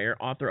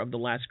 author of The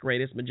Last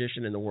Greatest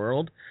Magician in the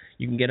World.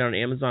 You can get it on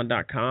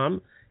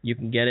Amazon.com. You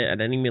can get it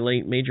at any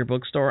major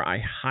bookstore. I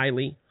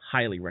highly,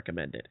 highly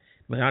recommend it.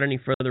 Without any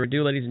further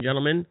ado, ladies and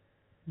gentlemen,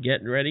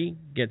 get ready,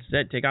 get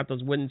set, take out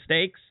those wooden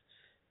stakes,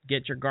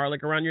 get your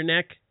garlic around your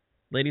neck.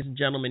 Ladies and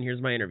gentlemen,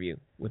 here's my interview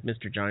with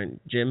Mr.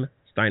 Jim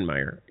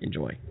Steinmeyer.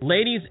 Enjoy.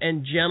 Ladies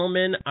and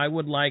gentlemen, I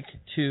would like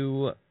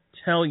to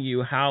tell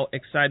you how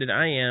excited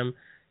I am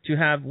to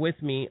have with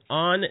me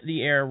on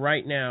the air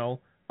right now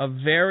a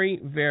very,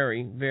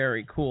 very,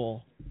 very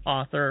cool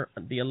author,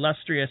 the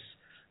illustrious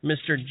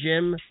Mr.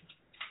 Jim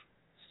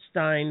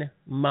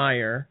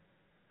Steinmeyer,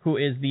 who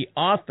is the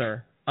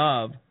author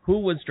of Who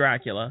Was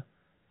Dracula?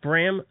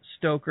 Bram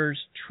Stoker's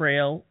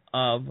Trail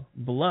of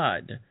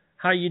Blood.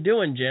 How you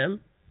doing, Jim?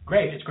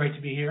 Great. It's great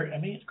to be here,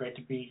 Emmy. It's great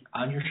to be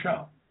on your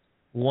show.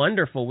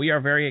 Wonderful. We are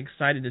very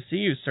excited to see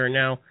you, sir.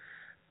 Now,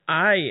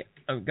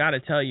 I've got to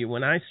tell you,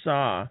 when I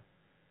saw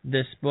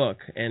this book,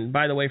 and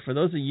by the way, for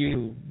those of you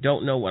who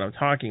don't know what I'm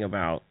talking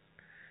about,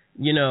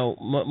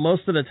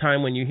 most of the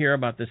time when you hear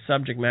about this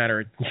subject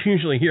matter, you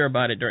usually hear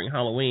about it during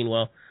Halloween.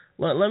 Well,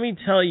 let me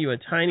tell you a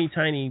tiny,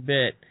 tiny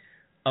bit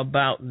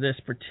about this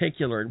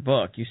particular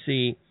book. You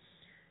see,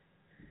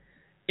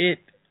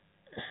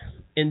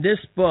 in this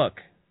book,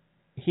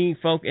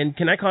 and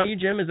can I call you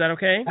Jim? Is that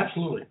okay?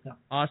 Absolutely. Yeah.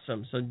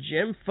 Awesome. So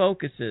Jim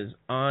focuses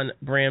on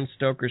Bram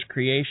Stoker's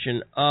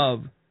creation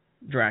of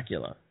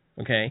Dracula.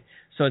 Okay,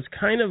 so it's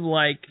kind of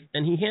like,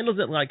 and he handles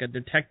it like a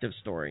detective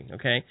story.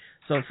 Okay,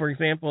 so for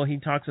example, he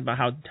talks about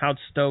how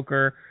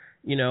Stoker,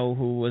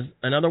 who was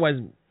an otherwise,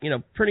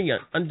 pretty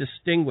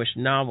undistinguished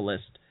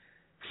novelist,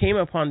 came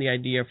upon the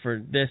idea for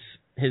this,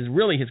 his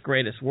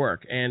greatest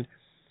work. And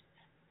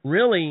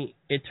really,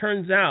 it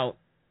turns out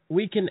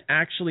we can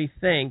actually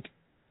thank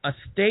a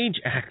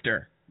stage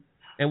actor,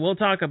 and we'll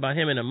talk about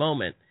him in a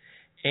moment.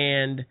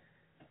 And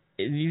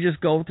you just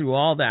go through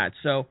all that.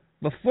 So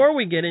before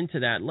we get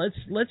into that,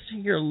 let's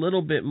hear a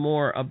little bit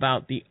more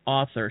about the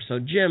author. So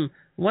Jim,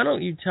 why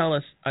don't you tell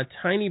us a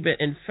tiny bit?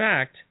 In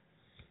fact,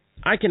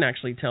 I can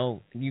actually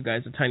tell you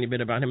guys a tiny bit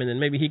about him, and then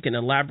maybe he can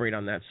elaborate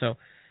on that. So,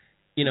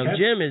 okay.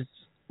 Jim is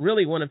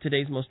really one of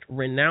today's most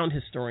renowned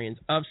historians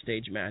of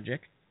stage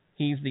magic.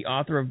 He's the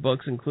author of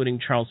books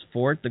including Charles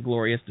Fort, The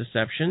Glorious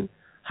Deception,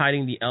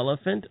 Hiding the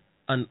Elephant,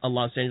 a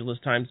Los Angeles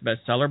Times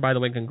bestseller. By the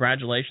way,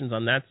 congratulations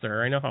on that,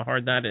 sir. I know how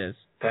hard that is.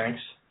 Thanks.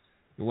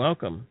 You're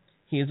welcome.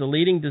 He is a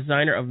leading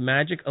designer of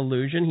magic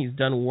illusion. He's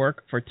done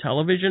work for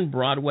television,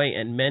 Broadway,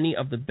 and many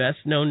of the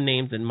best-known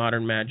names in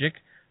modern magic,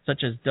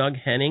 such as Doug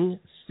Henning,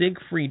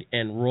 Siegfried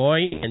and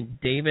Roy,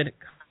 and David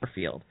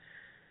Copperfield.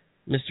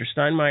 Mr.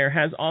 Steinmeier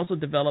has also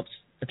developed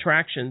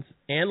attractions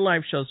and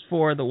live shows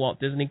for the Walt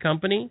Disney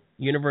Company,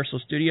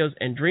 Universal Studios,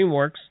 and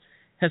DreamWorks,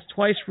 has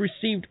twice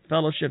received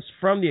fellowships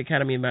from the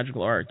Academy of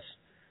Magical Arts.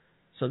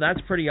 So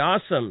that's pretty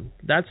awesome.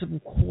 That's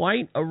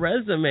quite a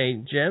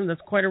resume, Jim.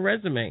 That's quite a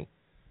resume.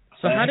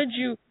 So how did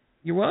you?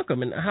 You're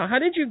welcome. And how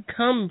did you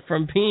come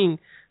from being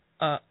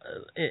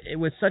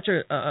with such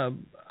a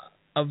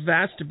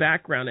vast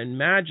background in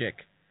magic?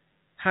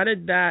 How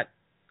did that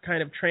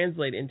kind of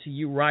translate into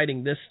you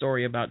writing this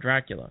story about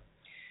Dracula?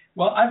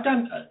 Well, I've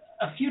done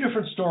a few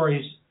different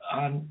stories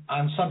on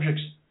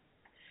subjects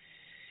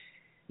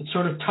that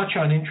sort of touch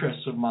on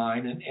interests of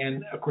mine,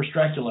 and of course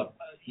Dracula,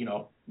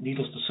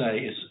 needless to say,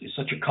 is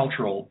such a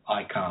cultural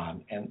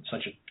icon and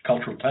such a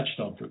cultural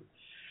touchstone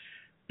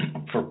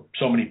for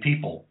so many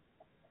people.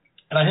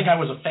 And I think I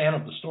was a fan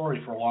of the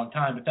story for a long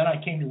time, but then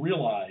I came to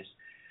realize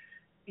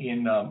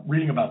in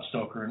reading about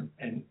Stoker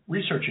and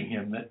researching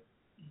him that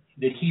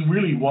he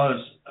really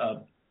was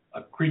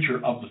a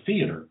creature of the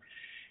theater,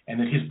 and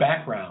that his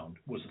background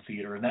was the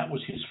theater, and that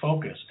was his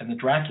focus, and that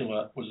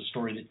Dracula was a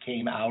story that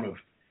came out of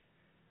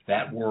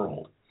that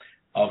world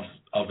of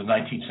the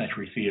 19th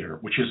century theater,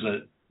 which is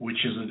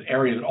an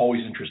area that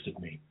always interested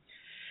me.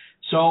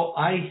 So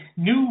I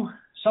knew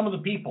some of the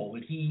people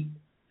that he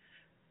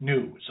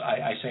knew. So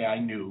I say I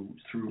knew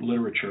through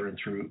literature and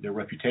through their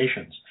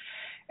reputations.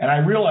 And I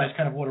realized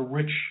kind of what a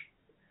rich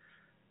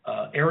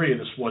area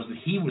this was that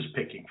he was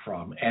picking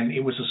from. And it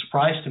was a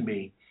surprise to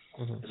me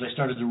as I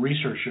started to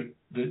research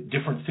the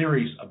different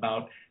theories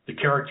about the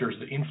characters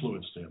that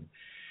influenced him,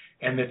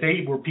 and that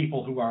they were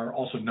people who are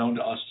also known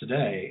to us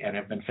today and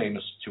have been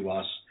famous to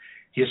us,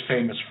 his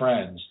famous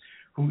friends,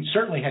 who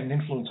certainly had an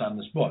influence on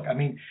this book. I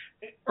mean,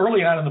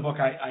 early on in the book,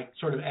 I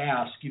sort of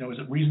asked, is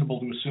it reasonable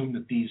to assume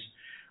that these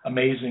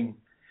amazing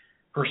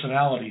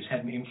personalities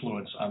had an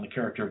influence on the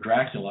character of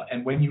Dracula?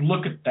 And when you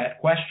look at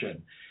that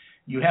question,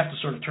 you have to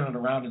sort of turn it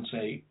around and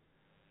say,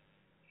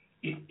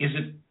 is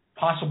it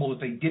possible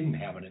that they didn't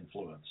have an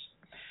influence?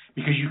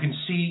 Because you can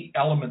see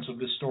elements of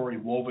this story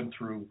woven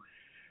through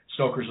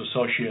Stoker's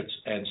associates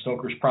and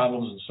Stoker's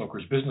problems and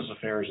Stoker's business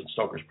affairs and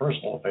Stoker's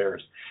personal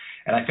affairs.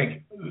 And I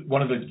think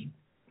one of the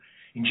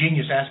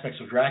ingenious aspects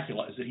of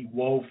Dracula is that he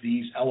wove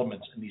these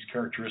elements and these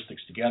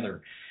characteristics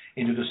together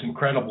into this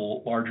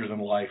incredible,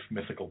 larger-than-life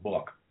mythical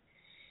book.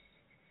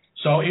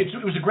 So it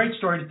was a great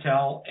story to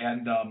tell,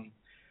 and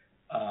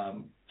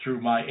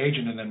through my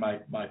agent and then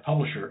my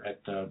publisher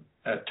at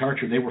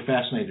Tarcher, they were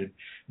fascinated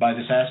by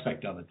this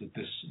aspect of it, that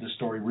this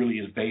story really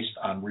is based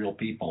on real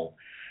people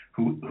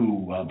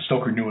who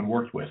Stoker knew and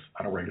worked with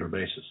on a regular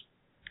basis.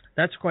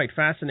 That's quite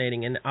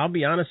fascinating, and I'll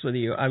be honest with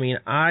you. I mean,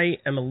 I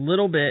am a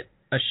little bit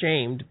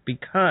ashamed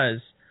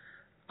because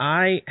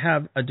I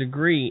have a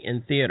degree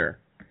in theater,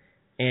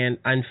 and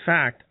in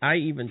fact, I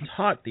even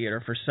taught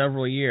theater for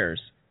several years,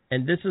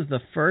 and this is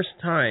the first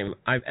time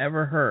I've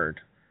ever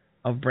heard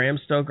of Bram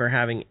Stoker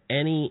having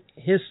any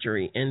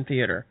history in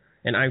theater,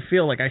 and I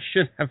feel like I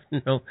should have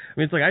known. I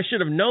mean, it's like I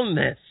should have known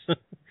this.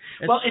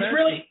 Well,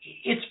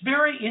 it's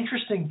very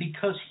interesting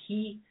because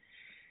he,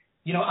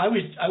 I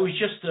was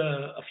just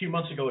a few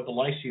months ago at the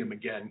Lyceum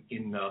again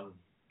in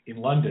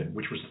London,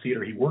 which was the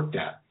theater he worked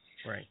at.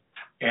 Right.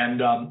 And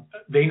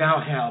they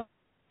now have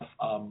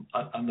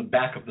on the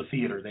back of the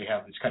theater, they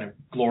have this kind of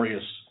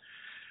glorious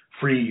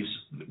frieze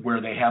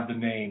where they have the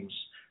names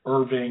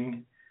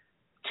Irving,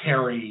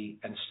 Terry,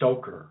 and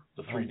Stoker,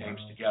 the three names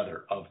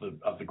together of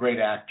the great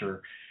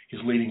actor,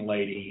 his leading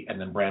lady, and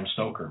then Bram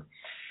Stoker.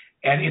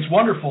 And it's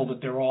wonderful that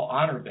they're all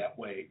honored that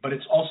way, but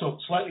it's also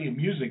slightly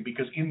amusing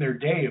because in their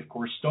day, of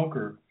course,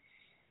 Stoker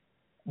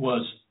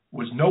was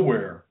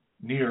nowhere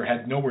near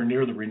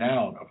the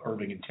renown of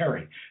Irving and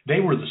Terry.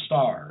 They were the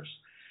stars,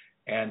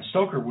 and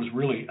Stoker was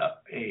really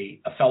a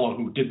fellow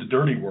who did the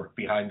dirty work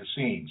behind the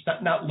scenes,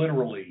 not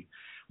literally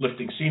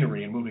lifting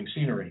scenery and moving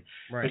scenery,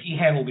 right, but he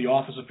handled the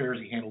office affairs,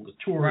 he handled the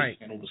tours, right,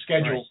 he handled the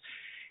schedules.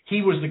 Right.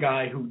 He was the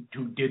guy who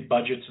did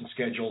budgets and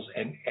schedules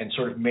and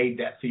sort of made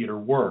that theater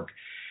work.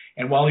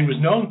 And while he was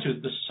known to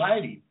the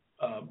society,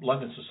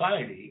 London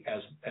society,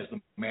 as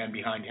the man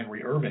behind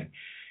Henry Irving,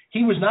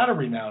 he was not a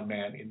renowned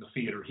man in the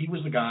theater. He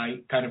was the guy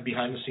kind of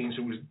behind the scenes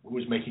who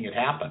was making it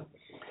happen.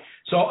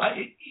 So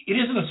it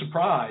isn't a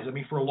surprise. I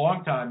mean, for a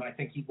long time, I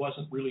think he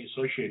wasn't really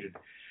associated.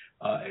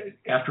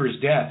 After his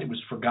death, it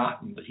was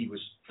forgotten that he was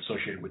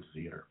associated with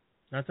the theater.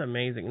 That's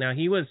amazing. Now,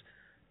 he was,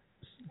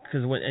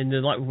 because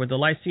with the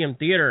Lyceum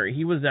Theater,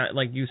 he was that,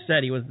 like you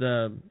said, he was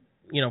the,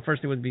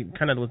 first it would be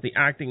kind of was the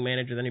acting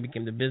manager, then he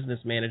became the business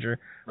manager,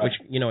 right,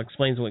 which,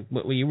 explains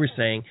what you were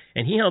saying.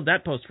 And he held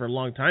that post for a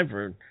long time,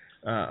 for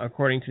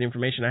according to the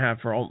information I have,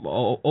 for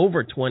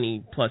over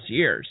 20 plus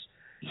years.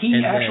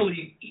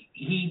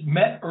 He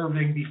met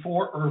Irving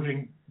before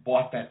Irving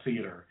bought that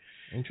theater.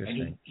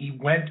 Interesting. And he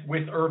went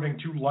with Irving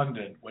to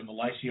London when the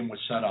Lyceum was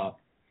set up.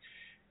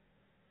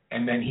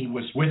 and then he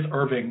was with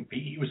Irving.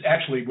 He was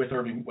actually with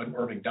Irving when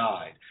Irving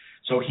died.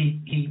 So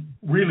he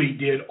really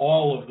did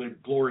all of the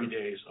glory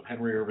days of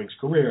Henry Irving's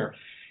career.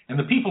 And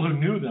the people who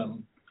knew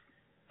them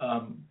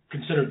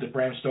considered that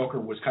Bram Stoker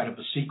was kind of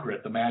the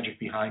secret, the magic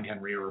behind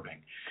Henry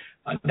Irving.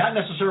 Not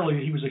necessarily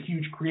that he was a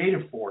huge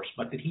creative force,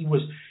 but that he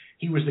was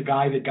the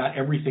guy that got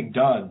everything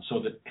done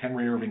so that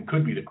Henry Irving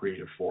could be the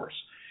creative force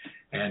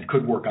and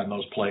could work on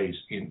those plays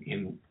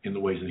in the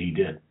ways that he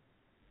did.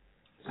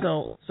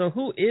 So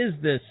who is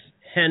this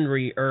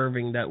Henry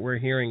Irving that we're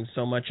hearing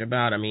so much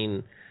about? I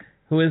mean,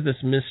 who is this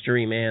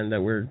mystery man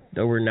that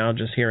we're now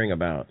just hearing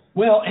about?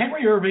 Well,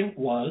 Henry Irving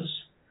was,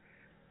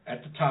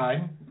 at the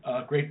time,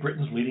 Great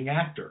Britain's leading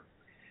actor.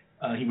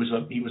 He was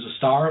a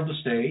star of the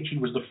stage. He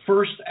was the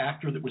first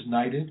actor that was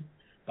knighted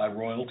by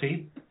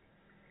royalty,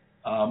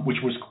 which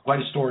was quite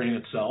a story in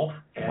itself.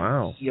 And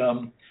wow.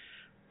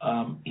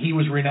 He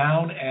was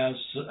renowned as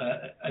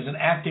an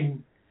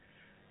acting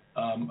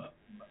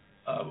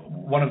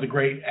one of the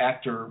great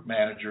actor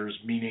managers,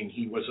 meaning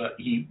he was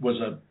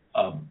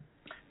a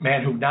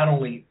man who not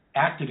only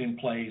acted in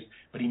plays,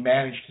 but he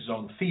managed his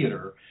own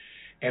theater,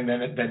 and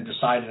then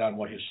decided on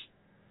what his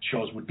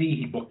shows would be.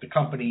 He booked the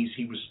companies.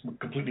 He was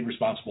completely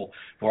responsible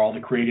for all the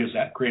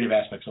creative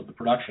aspects of the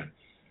production.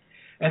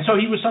 And so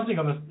he was something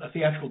of a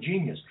theatrical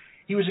genius.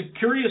 He was a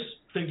curious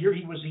figure.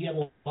 He had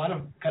a lot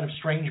of kind of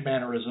strange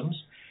mannerisms.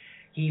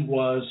 He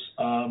was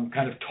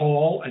kind of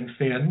tall and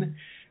thin.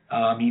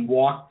 He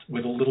walked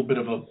with a little bit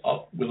of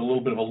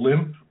a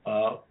limp,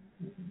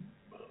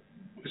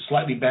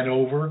 slightly bent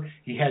over.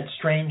 He had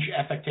strange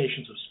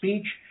affectations of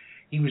speech.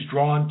 He was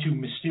drawn to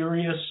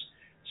mysterious,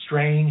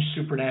 strange,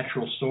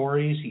 supernatural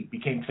stories. He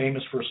became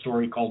famous for a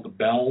story called The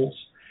Bells,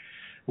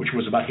 which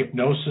was about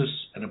hypnosis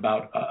and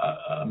about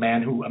a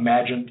man who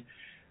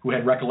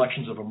had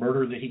recollections of a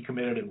murder that he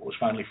committed and was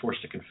finally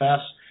forced to confess.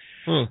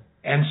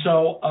 And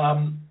so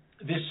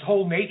this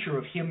whole nature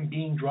of him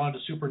being drawn to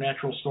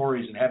supernatural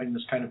stories and having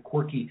this kind of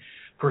quirky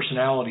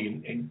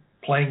personality and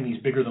playing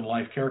these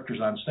bigger-than-life characters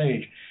on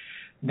stage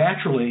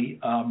naturally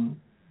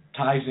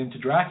ties into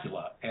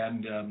Dracula.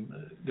 And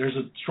there's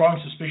a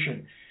strong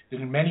suspicion that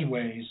in many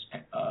ways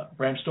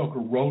Bram Stoker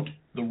wrote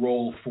the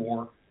role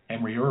for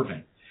Henry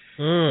Irving.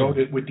 Wrote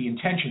it with the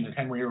intention that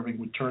Henry Irving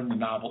would turn the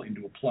novel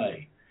into a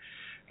play.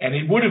 And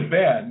it would have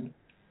been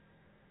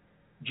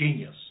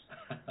genius.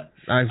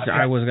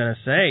 I was going to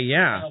say,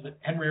 yeah. That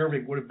Henry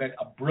Irving would have been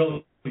a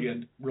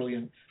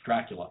brilliant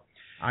Dracula.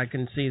 I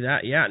can see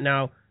that, yeah.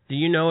 Now, do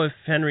you know if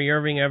Henry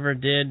Irving ever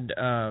did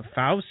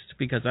Faust?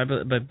 Because at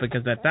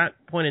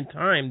that point in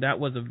time, that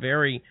was a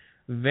very,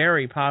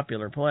 very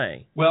popular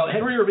play. Well,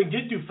 Henry Irving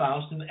did do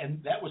Faust,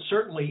 and that was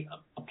certainly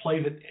a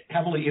play that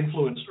heavily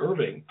influenced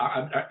Irving,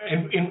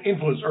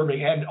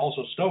 and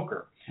also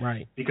Stoker.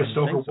 Right. Because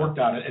Stoker worked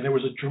on it, and there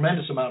was a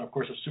tremendous amount, of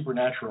course, of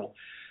supernatural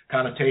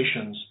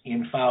connotations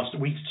in Faust.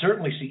 We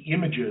certainly see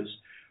images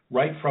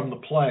right from the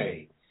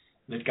play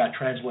that got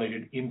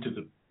translated into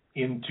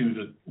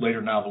the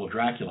later novel of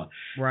Dracula.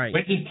 Right.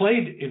 When he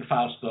played in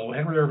Faust, though,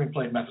 Henry Irving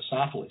played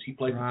Mephistopheles. He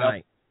played the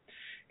devil,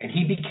 and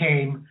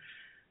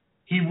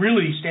he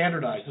really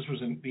standardized. This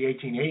was in the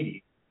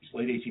 1880s,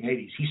 late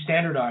 1880s. He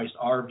standardized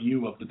our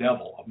view of the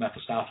devil, of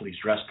Mephistopheles,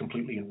 dressed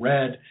completely in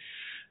red,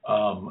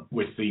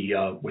 with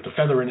the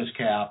feather in his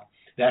cap.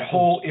 That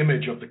whole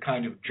image of the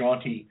kind of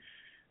jaunty,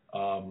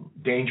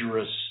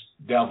 dangerous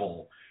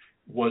devil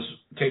was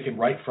taken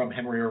right from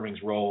Henry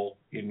Irving's role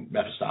in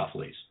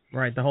Mephistopheles.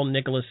 Right, the whole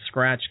Nicholas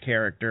Scratch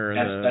character.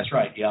 That's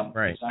right, yeah,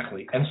 right.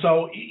 Exactly. And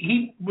so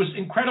he was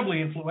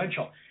incredibly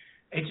influential.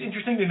 It's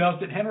interesting to note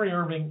that Henry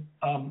Irving,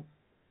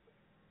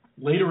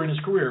 later in his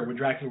career, when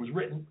Dracula was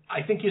written,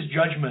 I think his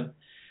judgment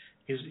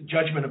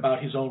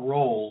about his own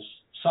roles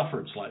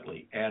suffered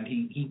slightly, and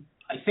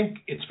I think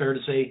it's fair to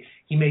say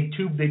he made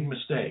two big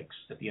mistakes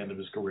at the end of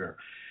his career.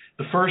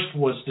 The first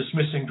was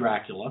dismissing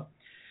Dracula.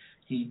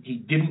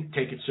 He didn't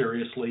take it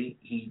seriously.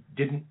 He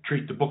didn't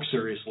treat the book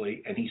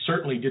seriously, and he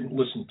certainly didn't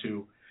listen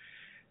to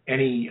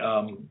any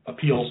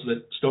appeals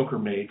that Stoker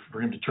made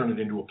for him to turn it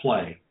into a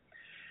play.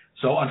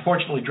 So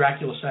unfortunately,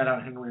 Dracula sat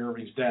on Henry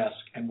Irving's desk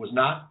and was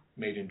not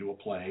made into a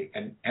play,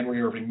 and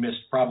Henry Irving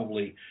missed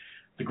probably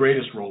the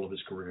greatest role of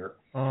his career.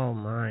 Oh,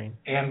 my.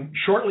 And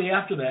shortly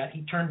after that,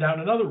 he turned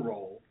down another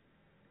role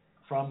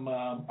from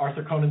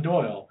Arthur Conan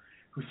Doyle,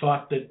 who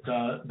thought that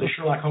the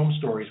Sherlock Holmes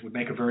stories would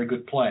make a very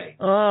good play.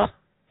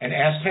 And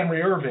asked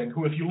Henry Irving,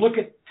 who, if you look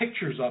at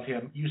pictures of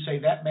him, you say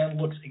that man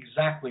looks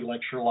exactly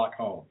like Sherlock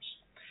Holmes.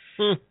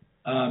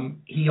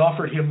 He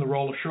offered him the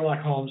role of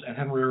Sherlock Holmes, and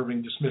Henry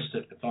Irving dismissed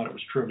it and thought it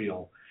was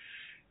trivial.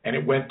 And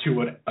it went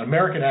to an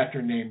American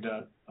actor named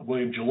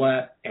William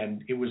Gillette,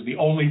 and it was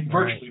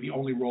virtually the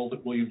only role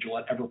that William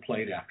Gillette ever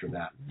played after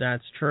that.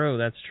 That's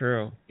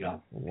true. Yeah.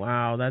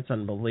 Wow, that's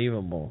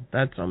unbelievable.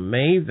 That's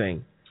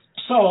amazing.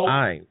 So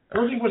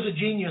Irving was a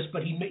genius,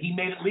 but he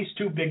made at least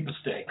two big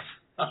mistakes.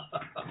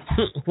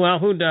 Well,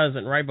 who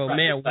doesn't, right? But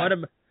man,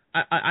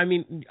 I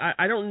mean,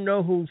 I don't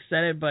know who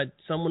said it, but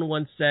someone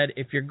once said,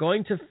 if you're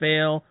going to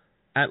fail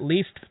at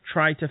least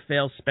try to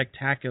fail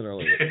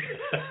spectacularly.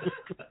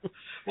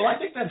 Well, I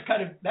think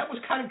that was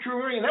kind of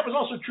true, and that was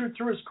also true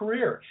through his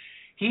career.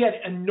 He had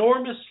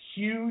enormous,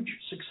 huge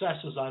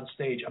successes on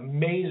stage,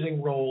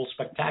 amazing roles,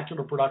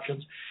 spectacular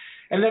productions,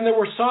 and then there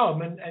were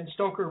some, and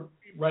Stoker,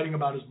 writing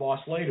about his boss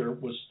later,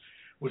 was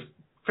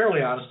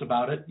fairly honest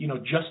about it.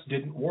 Just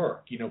didn't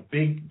work.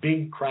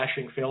 Big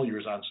crashing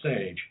failures on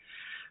stage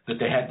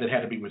that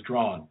had to be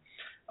withdrawn.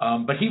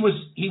 But he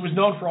was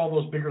known for all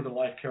those bigger than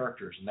life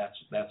characters, and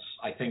that's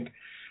I think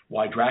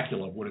why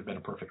Dracula would have been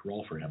a perfect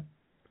role for him.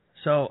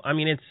 So, I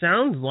mean, it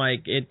sounds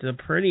like it's a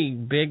pretty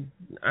big,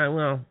 I don't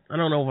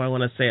know if I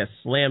want to say a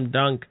slam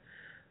dunk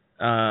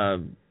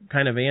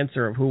kind of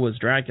answer of who was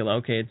Dracula.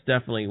 Okay, it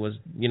definitely was,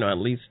 at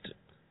least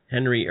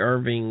Henry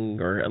Irving,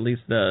 or at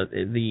least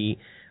the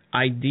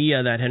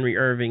idea that Henry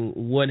Irving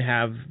would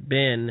have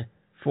been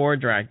for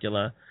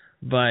Dracula.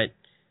 But,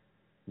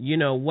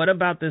 what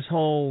about this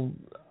whole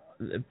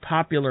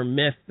popular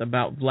myth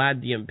about Vlad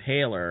the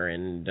Impaler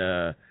and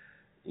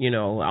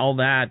all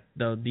that,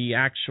 the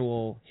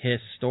actual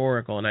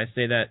historical, and I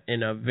say that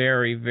in a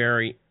very,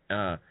 very,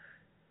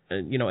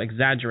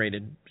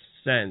 exaggerated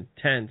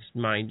tense,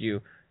 mind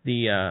you,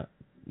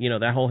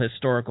 that whole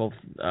historical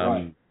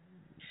right.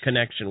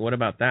 connection. What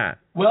about that?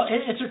 Well,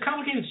 it's a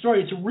complicated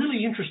story. It's a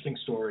really interesting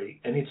story,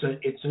 and it's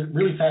a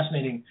really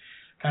fascinating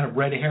kind of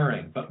red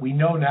herring. But we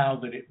know now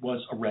that it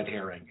was a red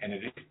herring, and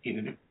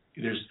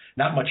there's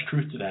not much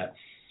truth to that.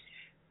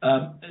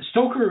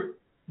 Stoker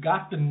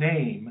got the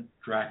name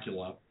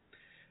Dracula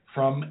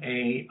from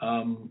a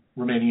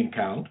Romanian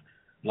count,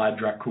 Vlad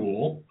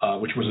Dracul,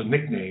 which was a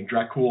nickname.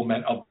 Dracul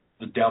meant of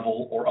the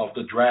devil or of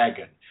the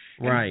dragon.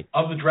 Right.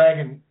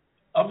 And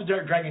of the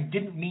dragon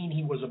didn't mean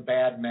he was a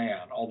bad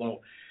man,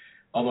 although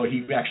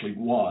he actually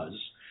was.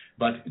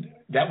 But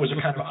that was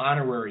a kind of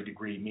honorary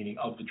degree, meaning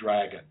of the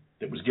dragon,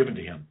 that was given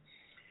to him.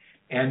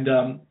 And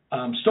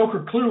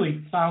Stoker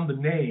clearly found the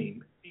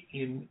name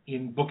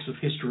in books of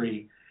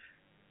history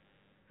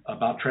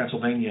about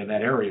Transylvania and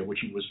that area, which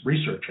he was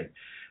researching.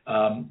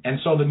 And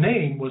so the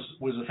name was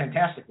a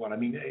fantastic one. I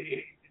mean,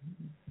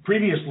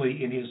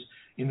 previously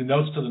in the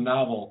notes to the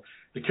novel,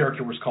 the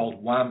character was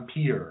called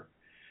Wampir,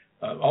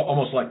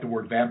 almost like the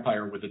word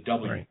vampire with a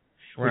W, right.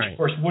 which of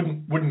course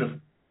wouldn't have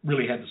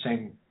really had the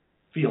same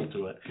feel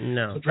to it.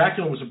 No. So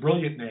Dracula was a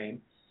brilliant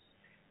name.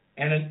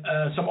 And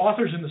some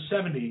authors in the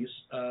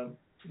 70s,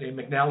 named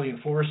McNally and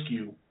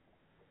Fortescue,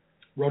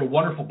 wrote a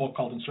wonderful book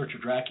called In Search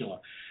of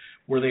Dracula,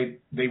 where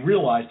they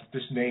realized that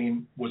this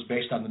name was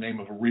based on the name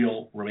of a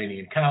real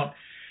Romanian count,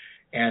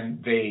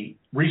 and they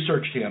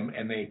researched him,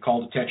 and they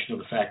called attention to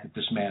the fact that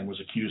this man was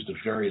accused of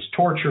various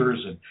tortures,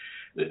 and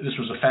this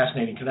was a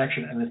fascinating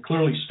connection, and that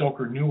clearly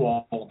Stoker knew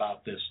all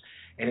about this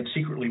and had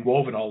secretly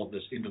woven all of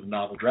this into the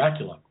novel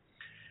Dracula.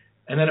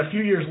 And then a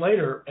few years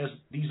later, as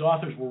these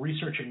authors were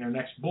researching their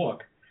next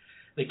book,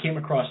 they came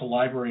across a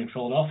library in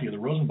Philadelphia, the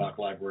Rosenbach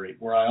Library,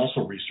 where I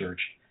also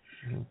researched.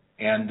 Mm-hmm.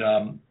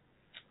 And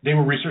they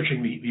were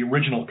researching the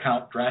original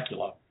Count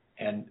Dracula.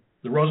 And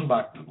the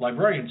Rosenbach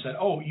librarian said,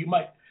 "Oh, you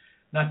might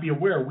not be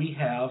aware, we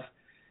have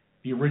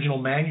the original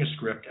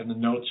manuscript and the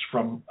notes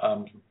from,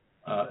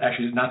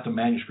 actually not the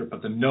manuscript,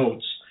 but the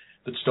notes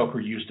that Stoker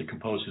used to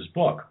compose his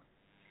book."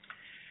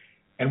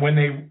 And when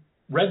they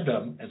read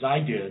them, as I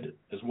did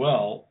as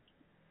well,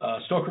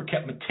 Stoker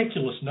kept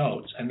meticulous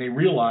notes, and they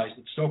realized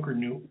that Stoker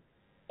knew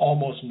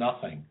almost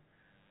nothing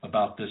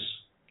about this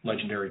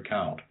legendary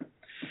count.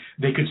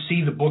 They could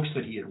see the books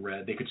that he had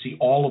read. They could see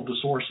all of the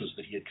sources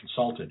that he had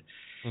consulted.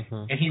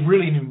 Mm-hmm. And he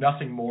really knew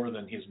nothing more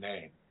than his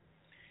name.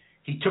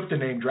 He took the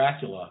name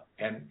Dracula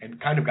and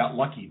kind of got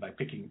lucky by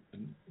picking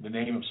the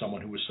name of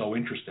someone who was so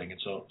interesting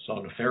and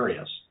so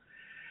nefarious.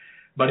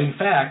 But in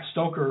fact,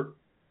 Stoker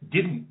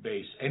didn't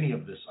base any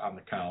of this on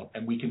the count,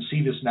 and we can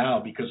see this now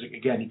because,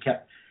 again, he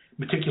kept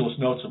meticulous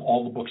notes of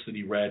all the books that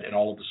he read and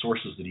all of the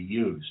sources that he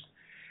used.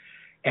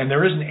 And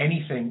there isn't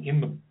anything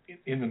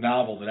in the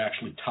novel that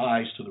actually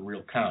ties to the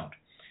real count.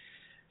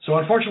 So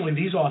unfortunately,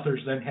 these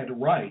authors then had to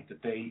write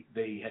that they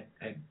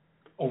had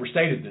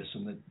overstated this,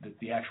 and that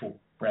the actual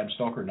Bram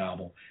Stoker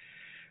novel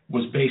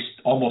was based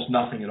almost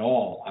nothing at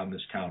all on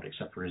this count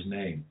except for his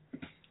name.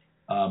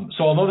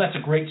 So although that's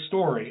a great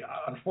story,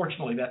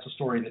 unfortunately that's a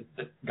story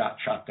that got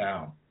shot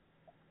down.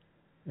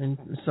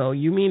 And so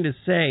you mean to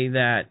say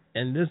that,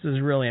 and this is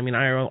really, I mean,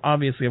 I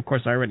obviously, of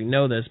course, I already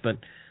know this, but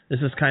this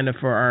is kind of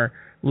for our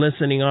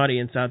listening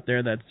audience out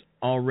there that's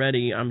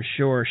already, I'm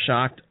sure,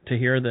 shocked to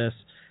hear this.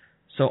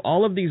 So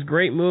all of these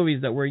great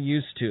movies that we're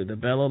used to, the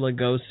Bela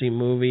Lugosi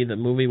movie, the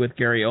movie with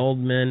Gary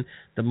Oldman,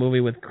 the movie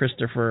with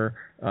Christopher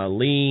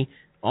Lee,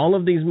 all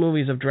of these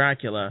movies of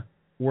Dracula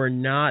were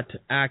not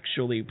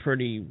actually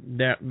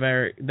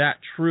that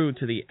true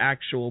to the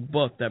actual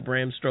book that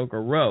Bram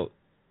Stoker wrote.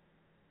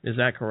 Is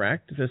that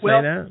correct to say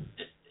that?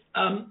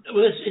 Well,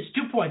 it's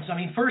 2 points. I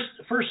mean, first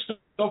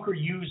Stoker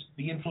used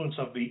the influence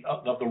of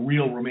the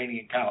real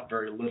Romanian count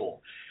very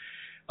little,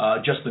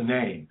 just the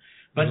name.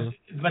 But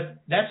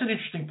that's an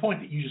interesting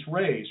point that you just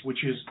raised,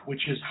 which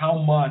is how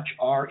much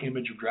our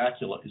image of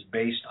Dracula is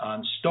based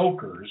on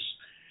Stoker's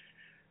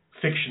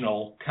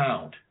fictional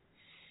count.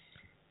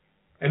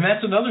 And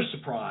that's another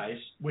surprise,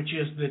 which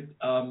is that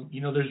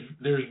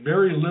there's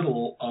very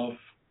little of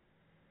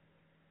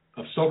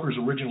Stoker's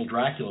original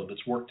Dracula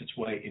that's worked its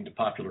way into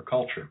popular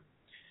culture.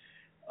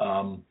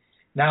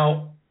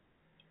 Now,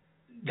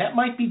 that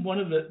might be one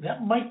of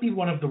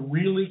the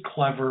really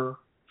clever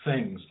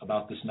things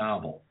about this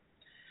novel.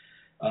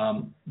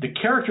 The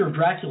character of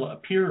Dracula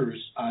appears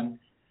on,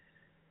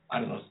 I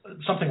don't know,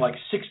 something like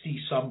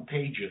 60-some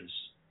pages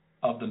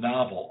of the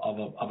novel,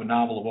 of a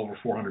novel of over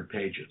 400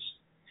 pages.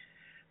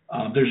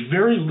 There's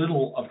very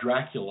little of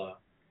Dracula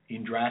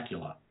in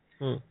Dracula.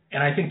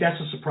 And I think that's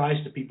a surprise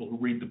to people who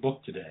read the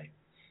book today.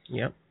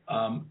 Yep.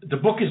 The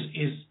book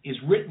is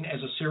written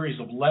as a series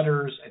of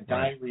letters and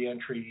diary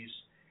entries.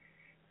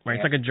 Right,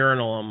 it's like a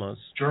journal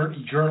almost.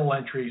 Journal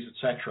entries,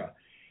 etc.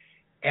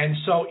 And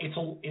so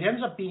it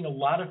ends up being a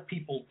lot of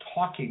people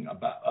talking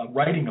about,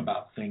 writing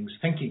about things,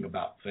 thinking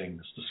about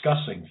things,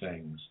 discussing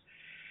things.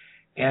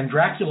 And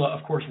Dracula,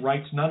 of course,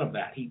 writes none of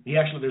that. He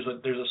actually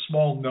there's a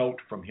small note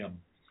from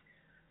him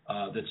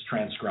that's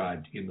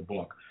transcribed in the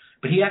book.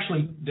 But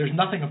there's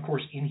nothing, of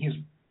course, in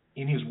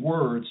his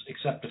words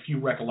except a few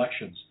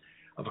recollections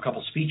of a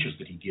couple speeches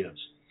that he gives.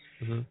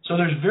 Mm-hmm. So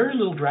there's very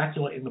little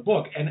Dracula in the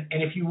book. And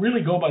if you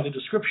really go by the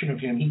description of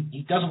him,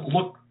 he doesn't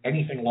look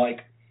anything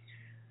like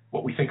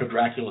what we think of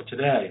Dracula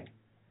today.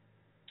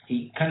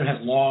 He kind of has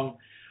long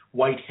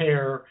white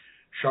hair,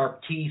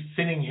 sharp teeth,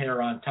 thinning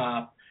hair on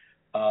top,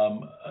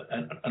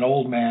 an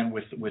old man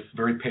with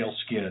very pale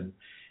skin.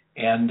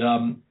 And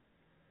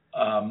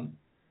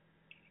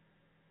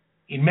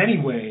in many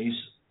ways,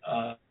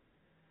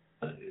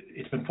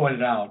 it's been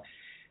pointed out,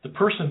 the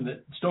person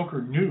that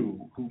Stoker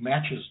knew who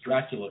matches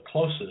Dracula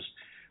closest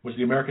was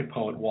the American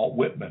poet Walt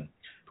Whitman,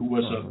 who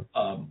was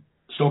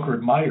Stoker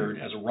admired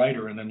as a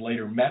writer and then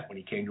later met when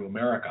he came to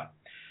America.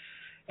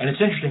 And it's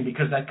interesting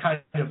because that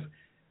kind of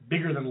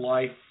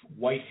bigger-than-life,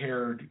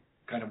 white-haired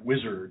kind of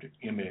wizard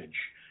image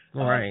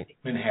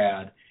Whitman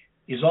had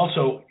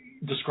also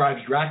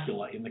describes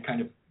Dracula in the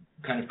kind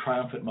of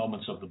triumphant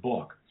moments of the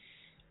book.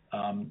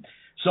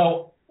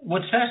 So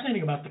what's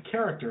fascinating about the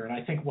character, and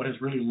I think what has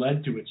really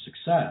led to its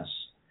success,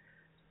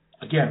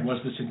 again, was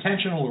this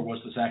intentional or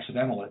was this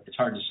accidental? It's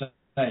hard to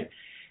say,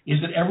 is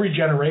that every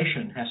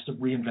generation has to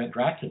reinvent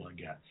Dracula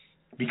again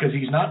because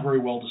he's not very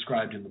well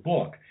described in the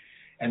book,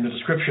 and the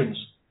descriptions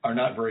are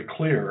not very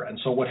clear. And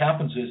so what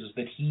happens is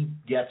that he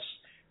gets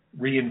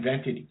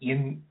reinvented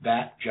in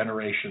that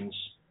generation's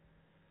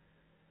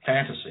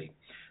fantasy.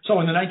 So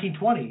in the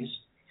 1920s,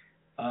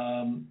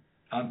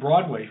 on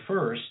Broadway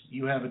first,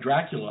 you have a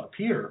Dracula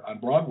appear on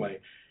Broadway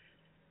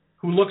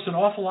who looks an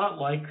awful lot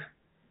like,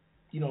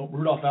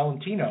 Rudolph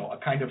Valentino, a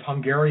kind of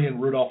Hungarian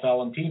Rudolph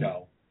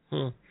Valentino,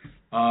 who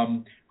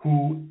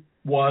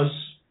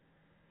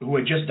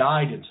had just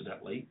died,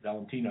 incidentally.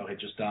 Valentino had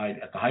just died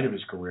at the height of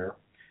his career.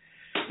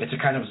 It's a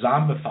kind of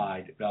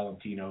zombified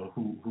Valentino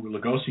who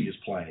Lugosi is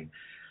playing.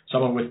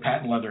 Someone with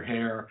patent leather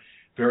hair,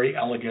 very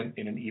elegant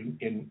in an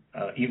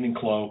evening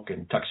cloak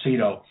and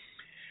tuxedo.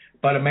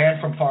 But a man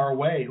from far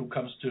away who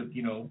comes to,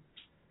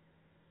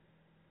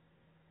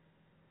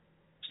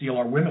 steal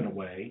our women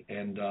away.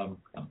 And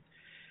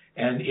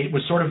it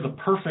was sort of the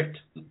perfect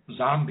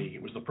zombie.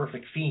 It was the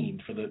perfect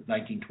fiend for the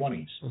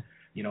 1920s.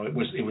 It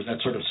was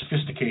that sort of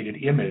sophisticated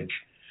image,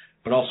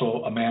 but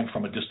also a man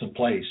from a distant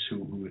place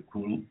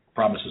who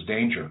promises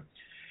danger.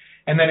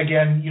 And then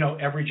again,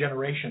 every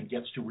generation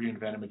gets to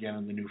reinvent him again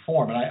in the new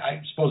form. And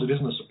I suppose it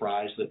isn't a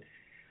surprise that,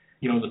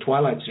 in the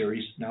Twilight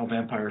series, now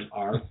vampires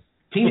are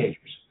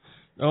teenagers.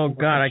 Oh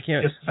God, I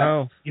can't.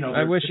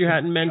 I wish you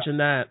hadn't mentioned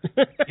that.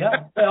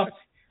 Yeah, well,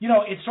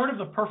 it's sort of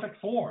the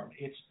perfect form.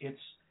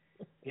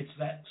 It's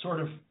that sort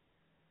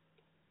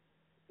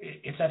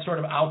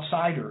of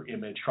outsider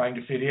image trying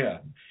to fit in,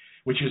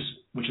 which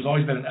has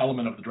always been an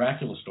element of the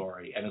Dracula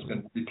story and has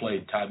been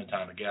replayed time and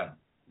time again.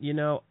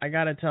 I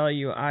got to tell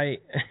you, I'm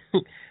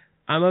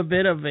a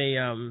bit of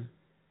I'm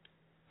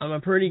a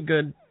pretty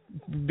good,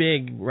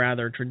 big,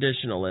 rather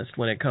traditionalist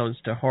when it comes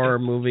to horror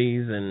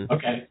movies and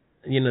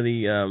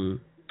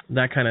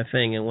that kind of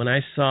thing. And when I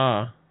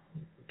saw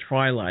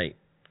Twilight,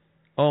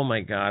 oh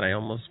my God, I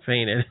almost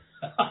fainted.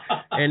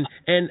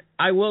 and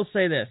I will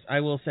say this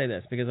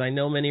because I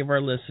know many of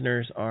our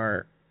listeners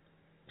are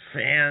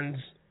fans.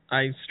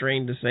 I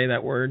strain to say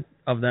that word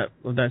of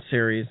that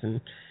series,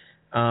 and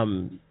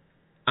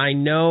I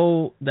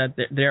know that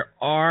there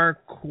are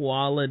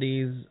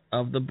qualities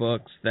of the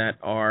books that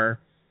are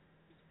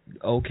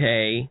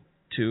okay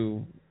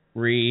to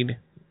read,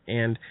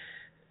 and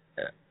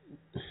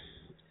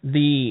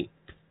the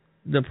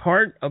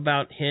part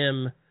about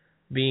him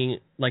being,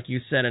 like you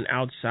said, an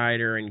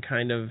outsider and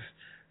kind of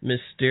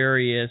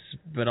mysterious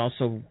but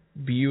also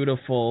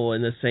beautiful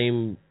in the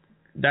same,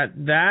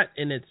 that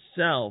in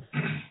itself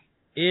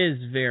is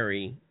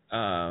very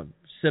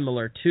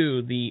similar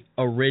to the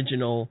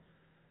original,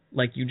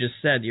 like you just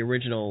said, the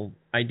original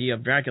idea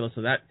of Dracula.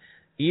 So that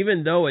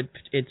even though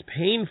it's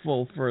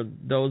painful for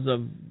those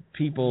of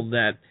people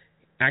that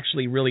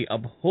actually really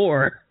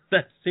abhor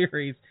that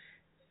series,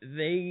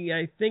 they,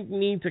 I think,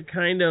 need to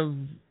kind of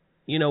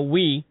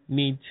we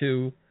need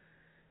to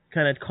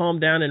kind of calm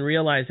down and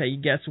realize, hey,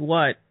 guess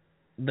what?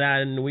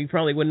 Then we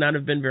probably would not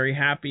have been very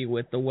happy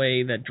with the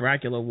way that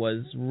Dracula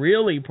was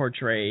really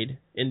portrayed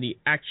in the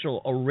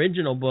actual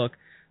original book,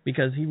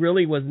 because he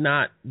really was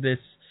not this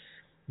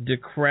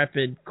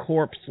decrepit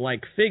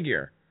corpse-like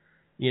figure.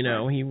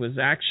 He was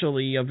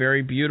actually a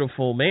very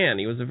beautiful man.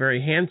 He was a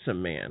very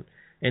handsome man.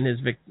 And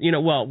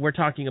we're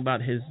talking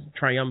about his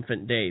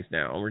triumphant days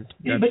now.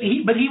 But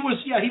he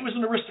was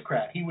an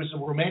aristocrat. He was a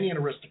Romanian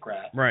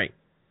aristocrat. Right.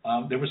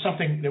 There was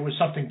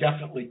something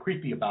definitely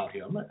creepy about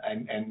him,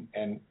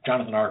 and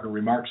Jonathan Archer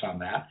remarks on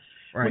that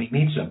when he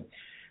meets him.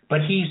 But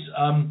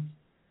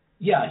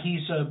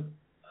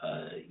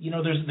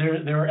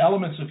there are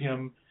elements of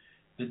him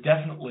that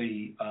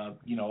definitely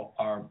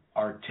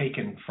are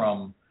taken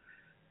from.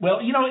 Well,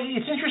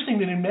 it's interesting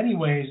that in many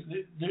ways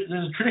there's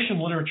a tradition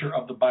in literature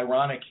of the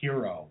Byronic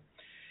hero,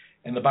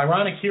 and the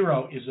Byronic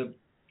hero is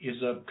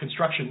a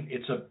construction.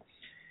 It's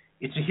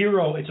a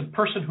hero. It's a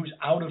person who's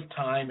out of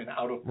time and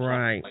out of place.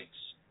 Right.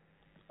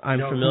 I'm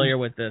familiar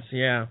with this.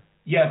 Yeah.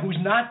 Yeah, who's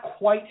not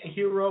quite a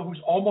hero,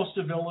 who's almost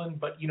a villain,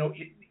 but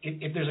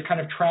there's a kind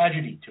of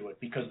tragedy to it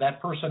because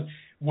that person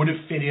would have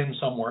fit in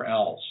somewhere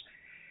else.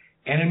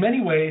 And in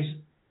many ways,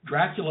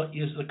 Dracula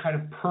is the kind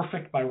of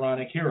perfect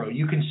Byronic hero.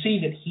 You can see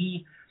that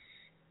he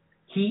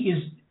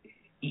is.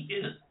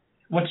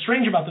 What's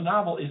strange about the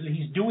novel is that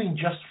he's doing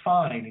just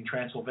fine in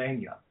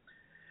Transylvania.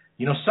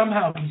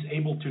 Somehow he's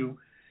able to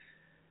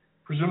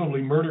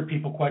presumably murder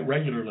people quite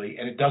regularly,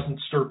 and it doesn't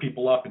stir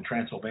people up in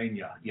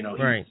Transylvania.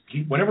 Right.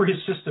 Whatever his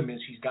system is,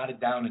 he's got it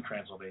down in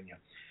Transylvania.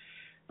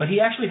 But he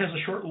actually has a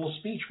short little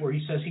speech where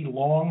he says he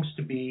longs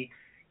to be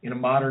in a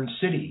modern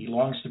city. He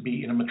longs to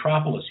be in a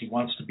metropolis. He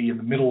wants to be in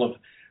the middle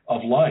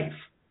of life.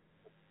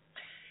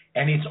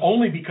 And it's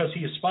only because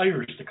he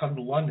aspires to come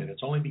to London,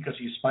 it's only because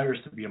he aspires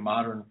to be a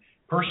modern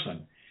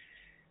person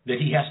that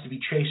he has to be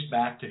chased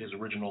back to his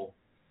original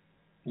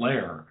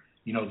lair,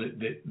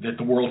 that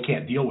the world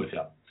can't deal with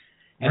him.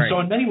 And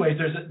so in many ways,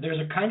 there's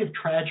a kind of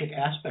tragic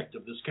aspect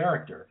of this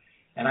character.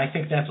 And I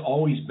think that's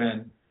always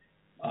been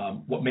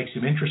what makes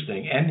him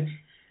interesting. And,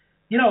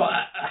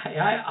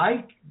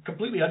 I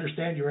completely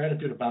understand your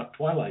attitude about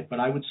Twilight,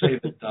 but I would say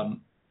that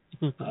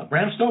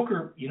Bram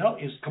Stoker,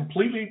 is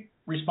completely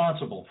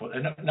responsible for,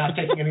 and not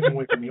taking anything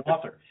away from the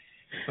author,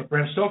 but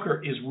Bram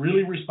Stoker is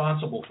really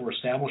responsible for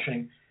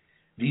establishing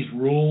these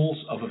rules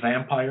of a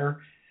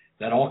vampire.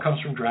 That all comes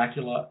from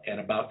Dracula, and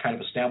about kind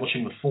of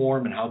establishing the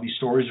form and how these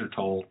stories are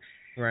told.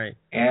 Right.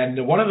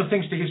 And one of the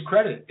things to his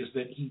credit is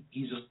that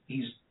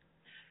he's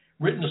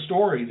written a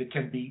story that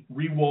can be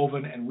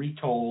rewoven and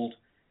retold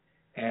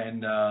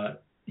and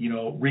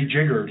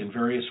rejiggered in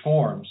various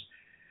forms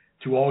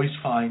to always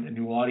find a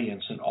new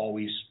audience and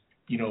always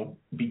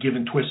be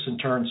given twists and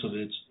turns so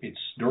that it's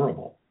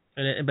durable.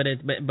 But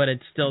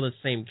it's still the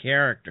same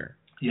character.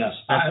 Yes.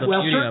 That's the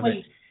beauty certainly, of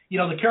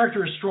it. The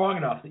character is strong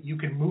enough that you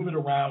can move it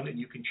around and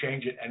you can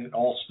change it and it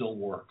all still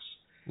works.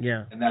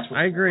 Yeah, and that's what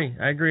I agree.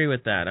 I agree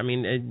with that. I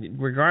mean,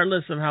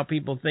 regardless of how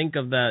people think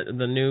of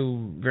the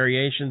new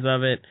variations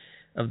of it,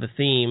 of the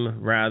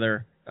theme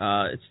rather,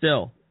 it's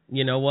still,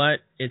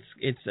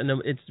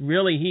 it's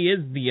really, he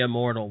is the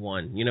immortal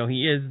one.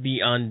 He is the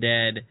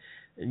undead.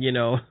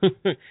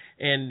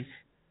 And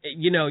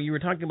you were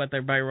talking about the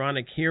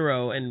Byronic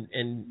hero, and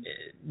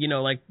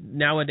like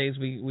nowadays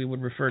we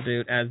would refer to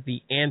it as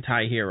the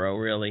anti-hero,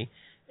 really.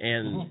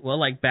 And well,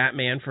 like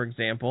Batman, for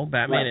example,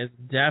 Batman is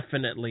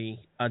definitely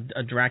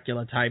a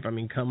Dracula type. I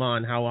mean, come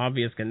on, how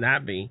obvious can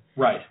that be?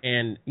 Right.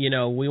 And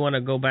we want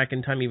to go back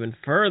in time even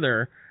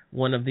further.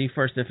 One of the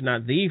first, if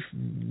not the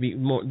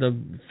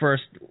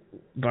first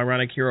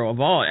Byronic hero of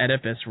all,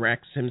 Oedipus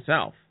Rex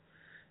himself.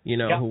 Who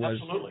was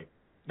absolutely.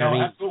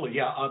 No, absolutely.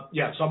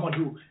 Yeah, someone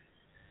who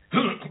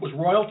was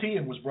royalty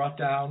and was brought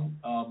down.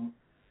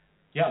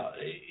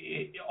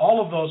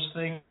 All of those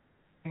things.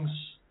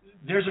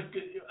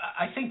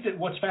 I think that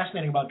what's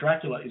fascinating about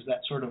Dracula is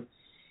that sort of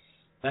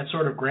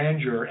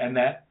grandeur and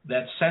that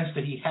sense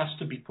that he has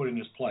to be put in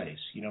his place.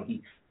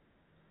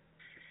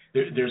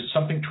 There's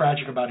something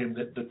tragic about him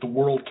that the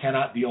world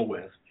cannot deal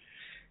with,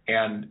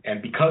 and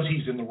because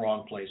he's in the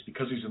wrong place,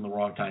 because he's in the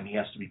wrong time, he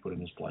has to be put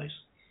in his place.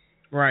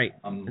 Right.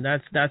 And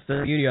that's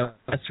the beauty of it.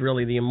 That's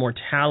really the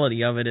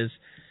immortality of it, is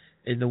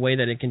the way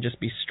that it can just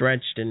be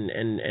stretched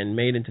and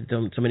made into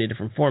so many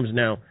different forms.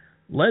 Now,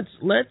 let's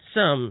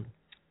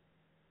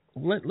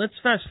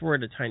fast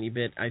forward a tiny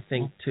bit, I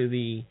think, to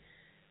the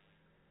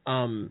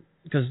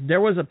because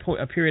there was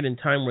a period in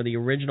time where the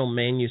original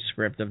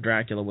manuscript of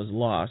Dracula was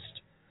lost.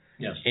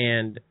 Yes.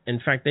 And in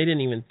fact, they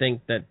didn't even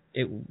think that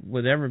it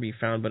would ever be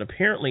found, but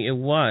apparently it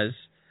was.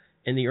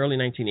 In the early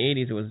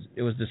 1980s,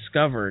 it was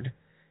discovered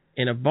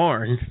in a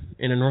barn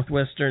in a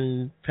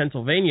northwestern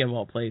Pennsylvania, of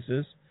all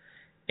places.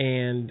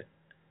 And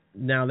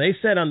now they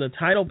said on the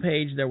title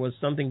page there was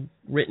something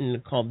written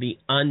called The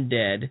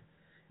Undead,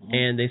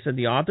 and they said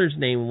the author's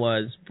name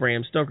was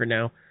Bram Stoker.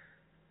 Now,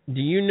 do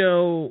you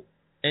know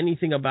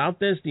anything about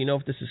this? Do you know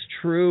if this is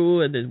true?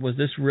 Was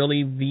this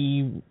really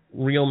the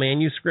real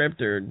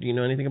manuscript, or do you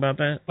know anything about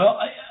that? Well,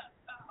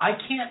 I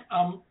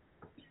can't.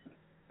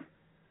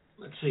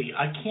 Let's see.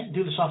 I can't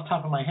do this off the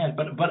top of my head,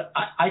 but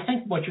I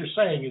think what you're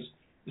saying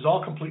is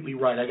all completely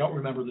right. I don't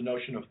remember the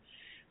notion of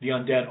the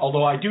undead,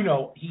 although I do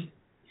know I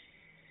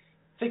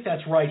think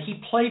that's right.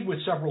 He played with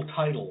several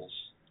titles,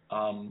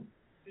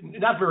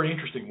 not very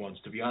interesting ones,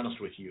 to be honest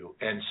with you,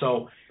 and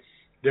so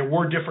there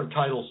were different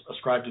titles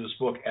ascribed to this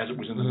book as it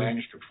was in the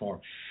manuscript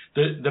form.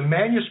 The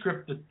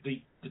manuscript,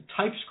 the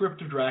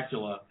typescript of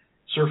Dracula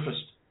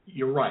surfaced,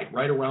 you're right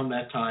around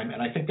that time,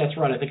 and I think that's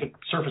right. I think it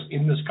surfaced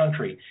in this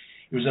country.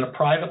 It was in a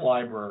private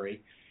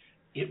library.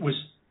 It was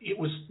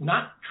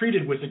not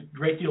treated with a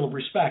great deal of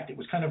respect. It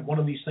was kind of one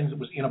of these things that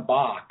was in a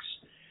box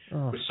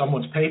with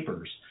someone's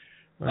papers.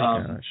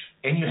 My gosh.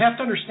 And you have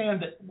to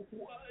understand that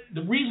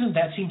the reason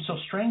that seems so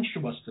strange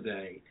to us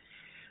today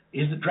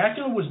is that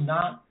Dracula was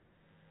not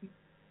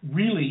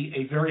really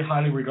a very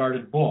highly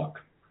regarded book.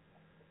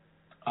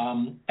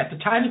 At the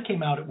time it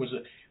came out, it was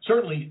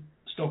certainly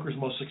Stoker's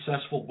most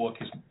successful book,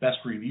 his best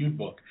reviewed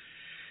book.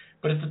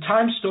 But at the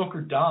time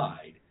Stoker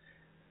died,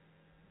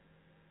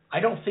 I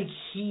don't think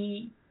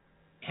he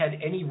had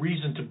any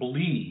reason to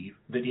believe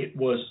that it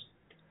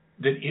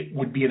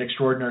would be an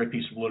extraordinary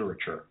piece of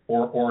literature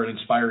or an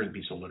inspiring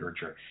piece of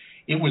literature.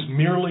 It was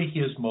merely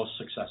his most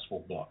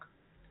successful book.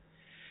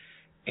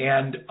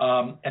 And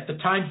at the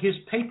time his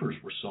papers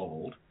were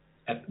sold,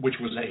 which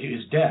was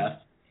his death,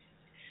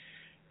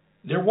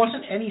 there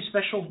wasn't any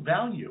special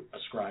value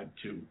ascribed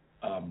to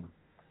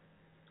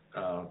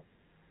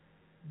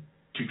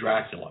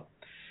Dracula.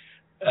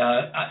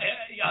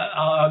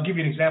 I'll give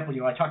you an example.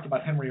 I talked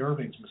about Henry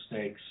Irving's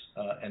mistakes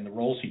and the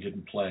roles he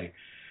didn't play.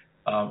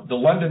 The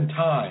London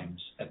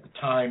Times, at the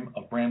time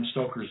of Bram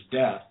Stoker's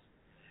death,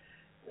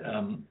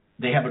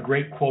 they have a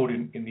great quote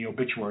in the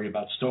obituary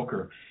about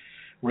Stoker,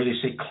 where they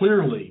say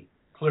clearly,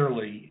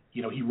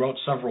 he wrote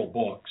several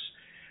books,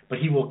 but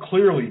he will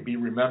clearly be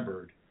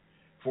remembered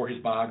for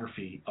his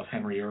biography of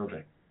Henry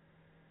Irving.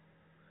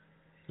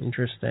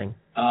 Interesting.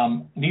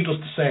 Needless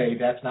to say,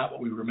 that's not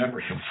what we remember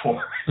him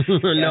for.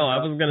 No,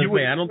 I was going to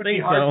say, I don't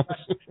think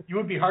so. You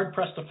would be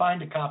hard-pressed to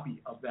find a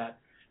copy of that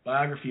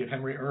biography of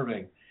Henry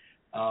Irving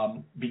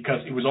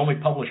because it was only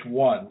published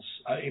once.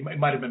 It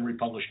might have been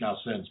republished now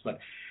since, but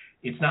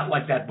it's not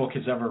like that book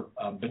has ever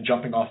been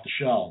jumping off the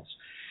shelves.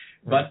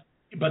 But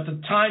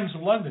the Times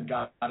of London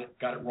got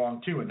it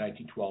wrong, too, in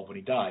 1912 when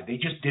he died. They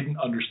just didn't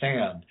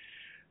understand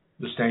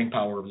the staying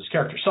power of this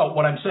character. So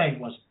what I'm saying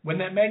was, when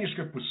that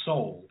manuscript was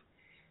sold,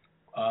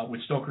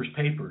 with Stoker's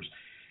papers,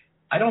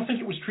 I don't think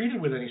it was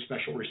treated with any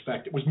special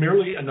respect. It was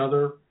merely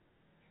another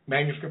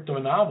manuscript of a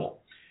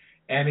novel,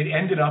 and it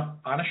ended up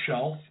on a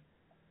shelf.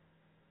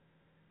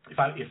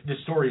 If this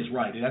story is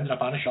right, it ended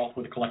up on a shelf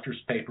with a collector's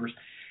papers,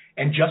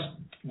 and just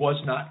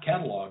was not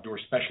cataloged or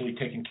specially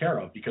taken care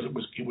of because it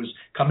was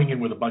coming in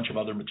with a bunch of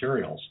other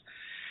materials.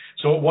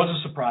 So it was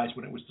a surprise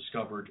when it was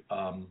discovered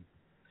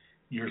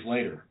years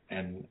later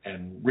and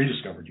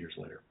rediscovered years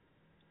later.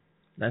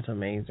 That's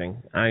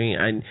amazing. I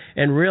mean,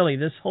 and really,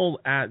 this whole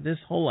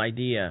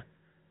idea,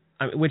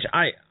 which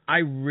I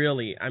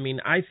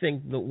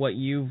think that what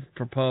you've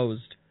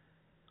proposed,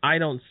 I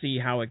don't see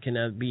how it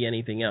can be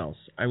anything else.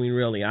 I mean,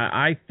 really,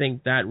 I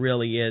think that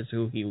really is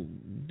who he,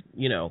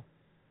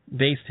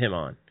 based him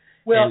on.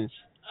 Well,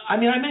 I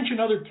mentioned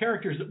other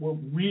characters that were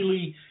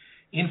really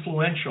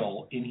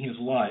influential in his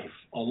life,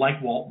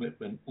 like Walt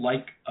Whitman,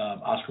 like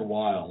Oscar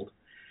Wilde,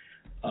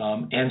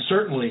 and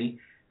certainly.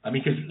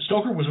 Because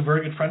Stoker was a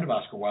very good friend of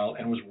Oscar Wilde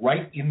and was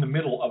right in the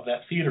middle of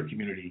that theater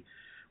community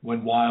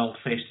when Wilde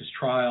faced his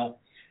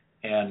trial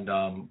and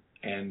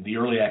the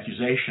early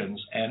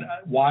accusations. And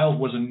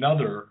Wilde was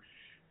another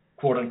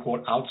quote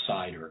unquote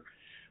outsider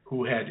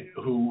who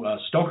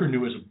Stoker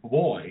knew as a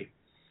boy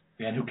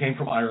and who came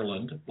from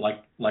Ireland,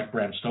 like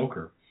Bram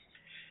Stoker,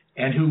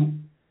 and who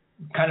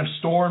kind of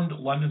stormed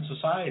London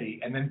society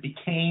and then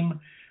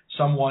became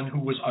someone who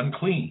was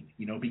unclean.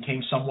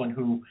 Became someone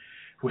who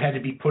had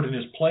to be put in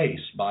his place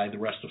by the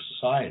rest of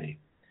society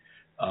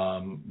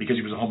because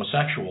he was a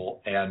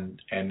homosexual and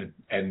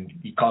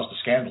he caused a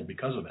scandal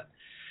because of it.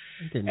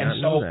 I did not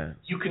know that.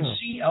 You can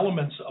see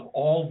elements of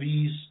all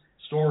these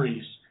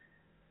stories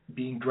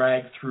being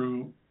dragged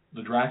through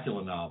the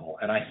Dracula novel,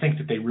 and I think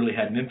that they really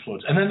had an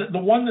influence. And then the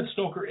one that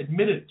Stoker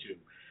admitted to,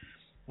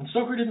 and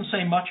Stoker didn't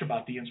say much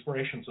about the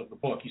inspirations of the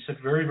book. He said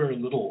very, very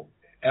little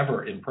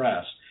ever in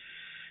press.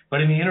 But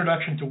in the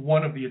introduction to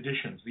one of the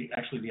editions, the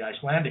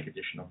Icelandic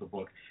edition of the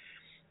book,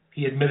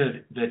 he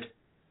admitted that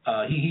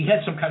he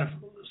had some kind of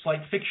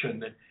slight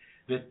fiction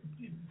that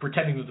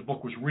pretending that the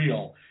book was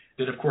real,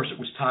 that of course it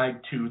was tied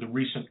to the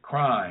recent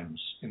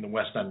crimes in the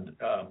West End,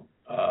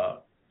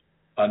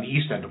 on the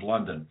East End of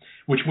London,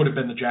 which would have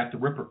been the Jack the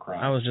Ripper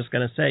crime. I was just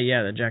going to say,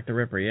 the Jack the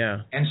Ripper,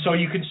 yeah. And so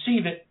you can see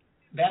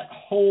that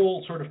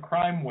whole sort of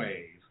crime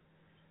wave,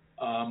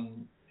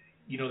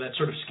 that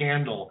sort of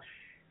scandal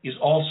is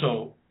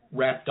also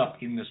wrapped up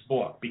in this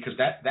book, because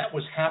that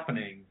was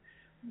happening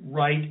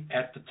right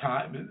at the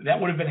time.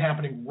 That would have been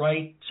happening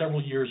right several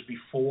years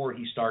before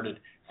he started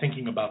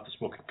thinking about this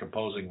book and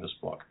composing this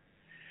book.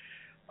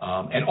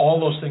 And all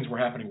those things were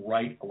happening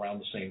right around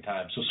the same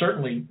time. So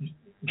certainly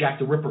Jack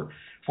the Ripper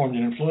formed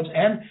an influence.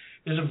 And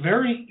there's a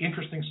very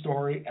interesting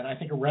story, and I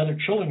think a rather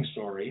chilling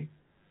story,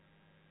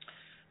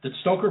 that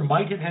Stoker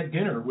might have had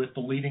dinner with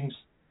the leading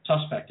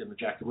suspect in the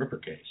Jack the Ripper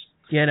case.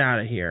 Get out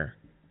of here.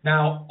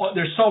 Now,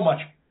 there's so much,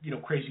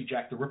 crazy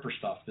Jack the Ripper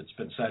stuff that's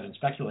been said and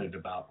speculated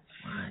about.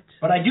 What?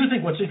 But I do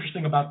think what's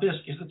interesting about this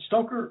is that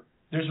Stoker,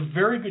 there's a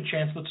very good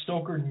chance that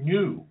Stoker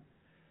knew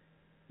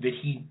that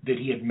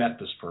he had met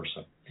this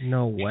person.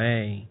 No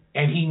way.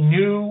 And he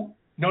knew,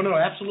 no,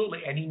 absolutely,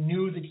 and he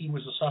knew that he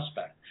was a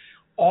suspect.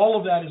 All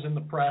of that is in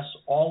the press,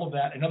 all of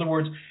that. In other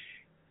words,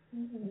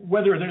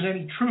 whether there's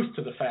any truth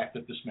to the fact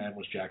that this man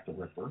was Jack the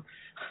Ripper,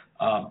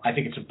 I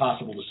think it's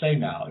impossible to say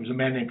now. There was a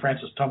man named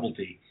Francis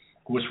Tumblety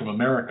who was from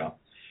America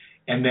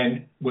and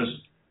then was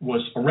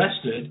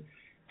arrested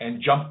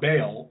and jumped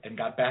bail and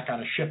got back on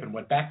a ship and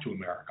went back to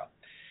America.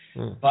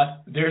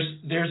 But there's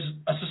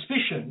a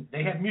suspicion.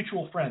 They had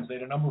mutual friends. They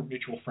had a number of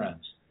mutual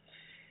friends.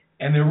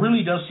 And there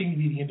really does seem to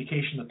be the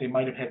indication that they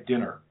might have had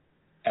dinner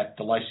at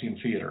the Lyceum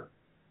Theater.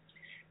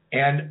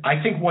 And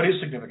I think what is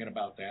significant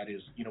about that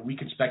is, we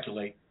can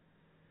speculate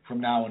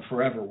from now and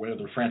forever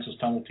whether Francis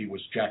Tumblety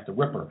was Jack the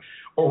Ripper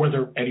or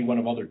whether any one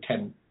of other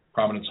 10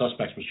 prominent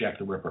suspects was Jack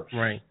the Ripper.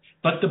 Right.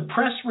 But the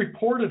press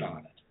reported on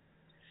it.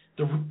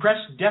 The press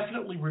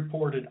definitely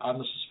reported on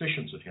the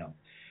suspicions of him.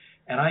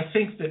 And I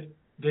think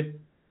that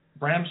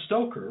Bram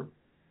Stoker,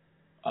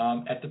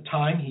 at the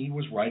time he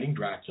was writing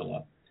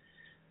Dracula,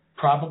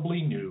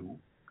 probably knew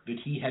that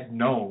he had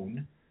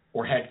known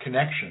or had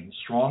connections,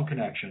 strong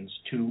connections,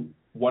 to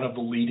one of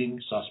the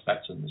leading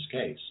suspects in this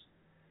case.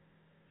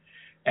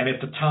 And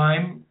at the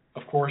time,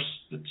 of course,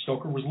 that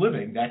Stoker was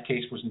living, that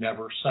case was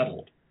never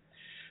settled.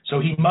 So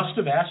he must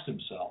have asked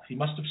himself, he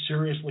must have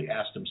seriously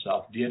asked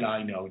himself, did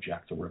I know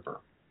Jack the Ripper?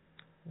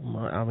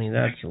 I mean,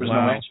 that's, there was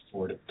wow. no answer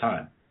for it at the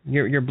time.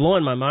 You're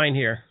blowing my mind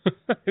here.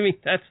 I mean,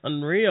 that's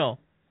unreal.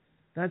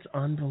 That's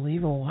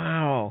unbelievable.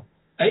 Wow.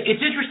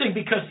 It's interesting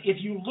because if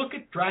you look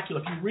at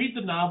Dracula, if you read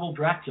the novel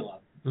Dracula,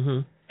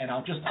 and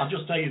I'll just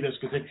tell you this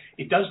because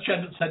it does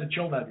send a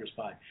chill down your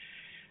spine.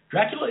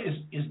 Dracula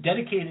is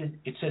dedicated,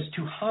 it says,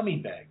 to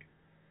Hamibeg.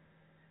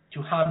 To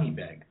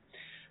Hamibeg.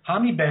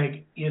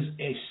 Hamibeg is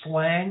a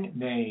slang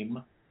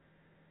name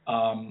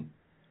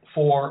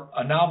for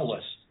a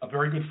novelist, a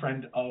very good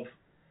friend of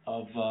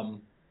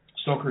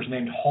Stoker's,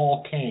 named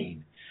Hall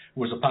Caine,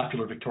 who was a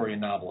popular Victorian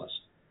novelist.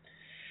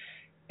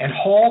 And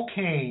Hall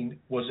Caine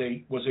was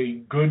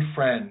a good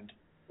friend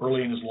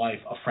early in his life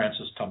of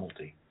Francis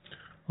Tumblety.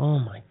 Oh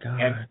my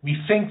God! And we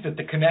think that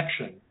the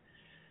connection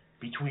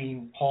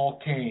between Hall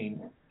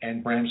Caine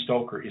and Bram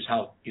Stoker is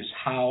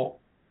how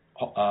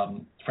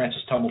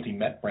Francis Tumblety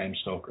met Bram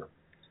Stoker.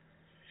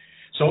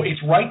 So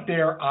it's right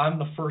there on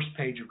the first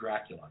page of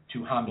Dracula, to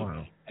Hamibeg,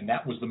 wow. And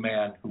that was the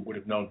man who would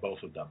have known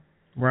both of them.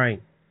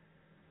 Right.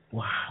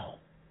 Wow.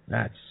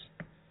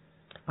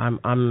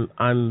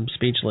 I'm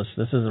speechless.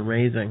 This is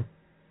amazing.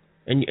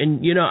 And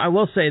I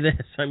will say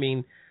this. I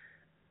mean,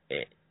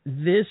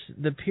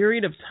 the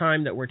period of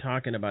time that we're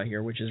talking about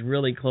here, which is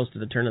really close to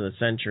the turn of the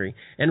century,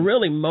 and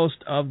really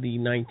most of the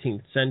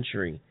 19th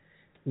century,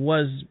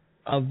 was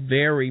a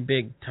very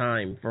big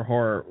time for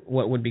horror,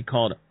 what would be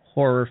called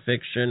horror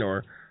fiction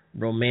or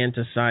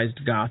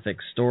romanticized Gothic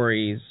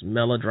stories,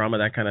 melodrama,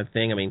 that kind of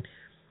thing. I mean,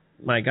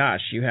 my gosh,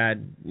 you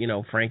had,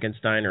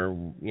 Frankenstein,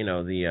 or,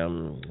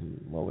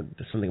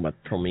 something about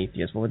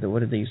Prometheus. What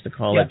did they used to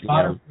call it?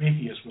 Modern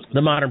Prometheus was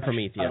the modern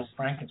Prometheus.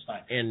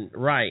 Frankenstein.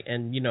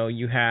 And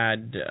you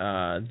had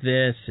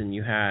this, and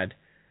you had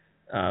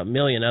a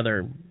million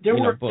other books. There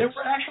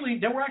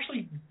were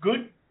actually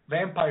good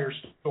vampire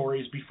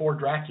stories before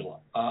Dracula.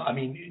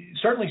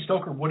 Certainly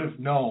Stoker would have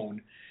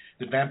known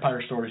that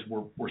vampire stories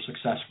were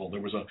successful. There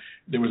was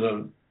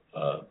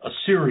a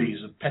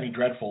series of Penny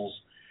Dreadfuls.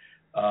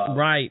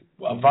 Right.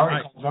 Called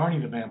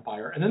Varney the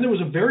Vampire. And then there was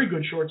a very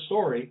good short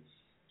story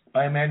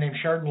by a man named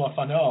Sheridan Le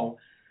Fanu,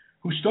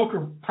 who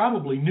Stoker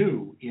probably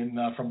knew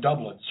from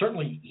Dublin.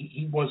 Certainly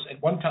he was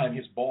at one time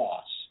his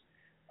boss,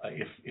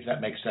 if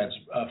that makes sense.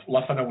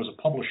 Le Fanu was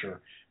a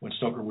publisher when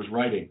Stoker was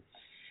writing.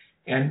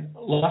 And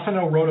Le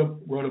Fanu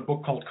wrote a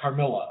book called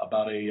Carmilla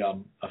about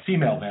a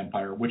female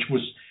vampire, which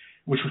was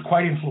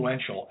quite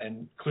influential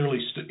and clearly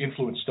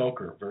influenced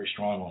Stoker very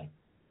strongly.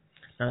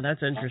 Now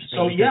that's interesting.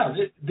 So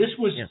this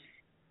was... Yeah.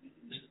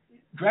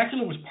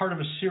 Dracula was part of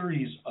a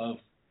series of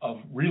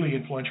really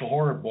influential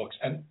horror books,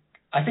 and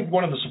I think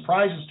one of the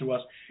surprises to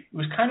us, it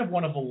was kind of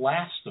one of the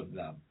last of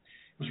them.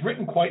 It was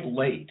written quite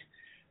late.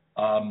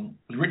 It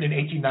was written in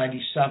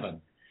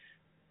 1897,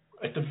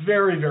 at the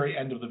very, very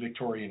end of the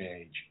Victorian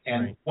age.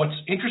 And right. What's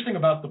interesting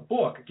about the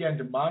book, again,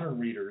 to modern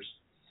readers,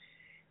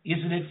 is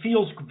that it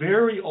feels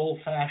very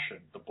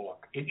old-fashioned, the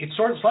book. It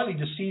sort of slightly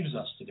deceives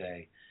us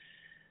today,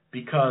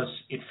 because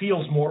it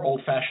feels more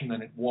old-fashioned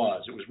than it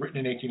was. It was written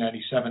in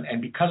 1897,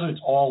 and because it's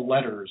all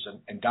letters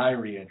and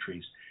diary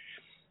entries,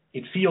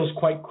 it feels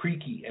quite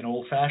creaky and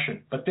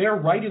old-fashioned. But there,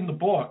 right in the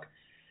book,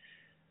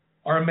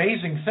 are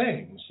amazing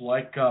things.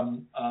 Like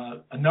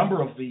a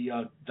number of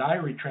the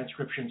diary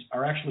transcriptions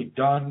are actually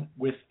done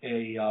with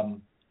a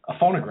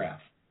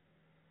phonograph.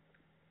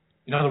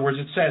 In other words,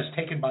 it says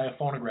taken by a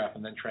phonograph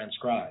and then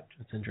transcribed.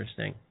 That's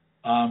interesting.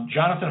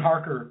 Jonathan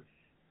Harker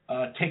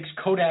takes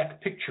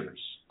Kodak pictures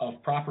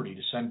of property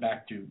to send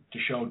back to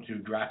show to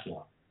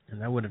Dracula.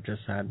 And that would have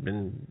just had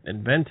been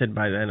invented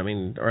by then. I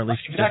mean, or at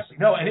least exactly.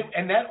 No,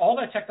 and that all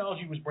that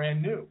technology was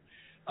brand new.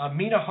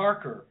 Mina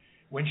Harker,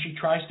 when she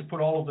tries to put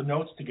all of the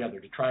notes together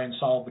to try and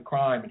solve the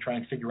crime and try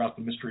and figure out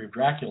the mystery of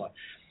Dracula,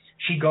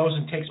 she goes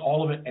and takes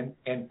all of it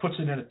and puts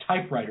it in a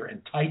typewriter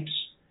and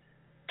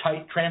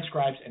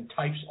transcribes and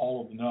types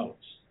all of the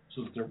notes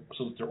so that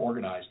they're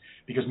organized,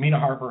 because Mina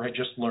Harker had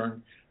just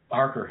learned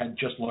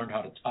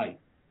how to type.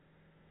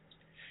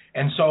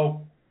 And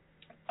so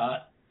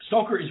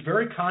Stoker is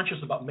very conscious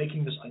about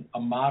making this a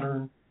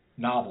modern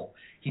novel.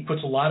 He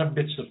puts a lot of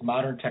bits of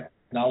modern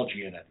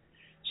technology in it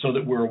so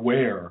that we're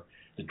aware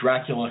that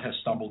Dracula has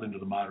stumbled into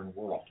the modern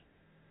world.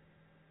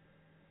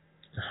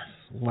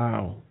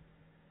 Wow.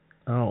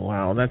 Oh,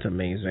 wow. That's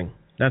amazing.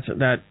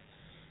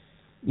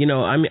 You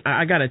know, I mean,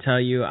 I got to tell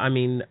you, I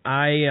mean,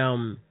 I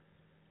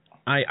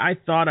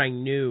thought I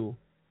knew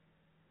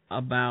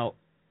about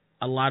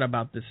a lot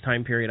about this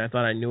time period. I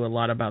thought I knew a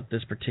lot about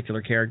this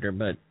particular character,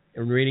 but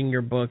in reading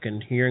your book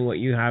and hearing what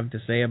you have to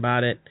say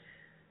about it,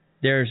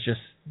 there's just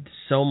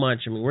so much.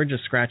 I mean, we're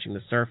just scratching the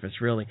surface,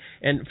 really.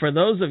 And for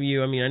those of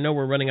you, I mean, I know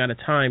we're running out of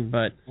time,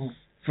 but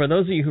for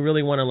those of you who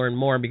really want to learn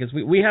more, because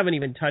we haven't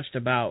even touched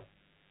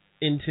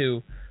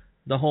into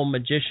the whole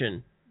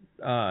magician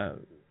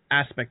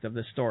aspect of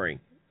the story,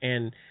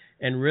 and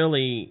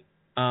really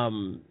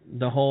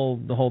the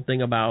whole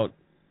thing about,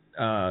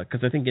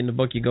 because I think in the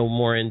book you go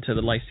more into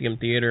the Lyceum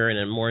Theater and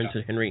then more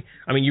into Henry.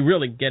 I mean, you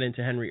really get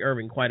into Henry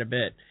Irving quite a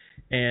bit,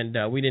 and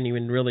we didn't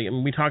even really. I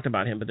mean, we talked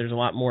about him, but there's a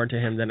lot more to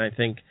him than I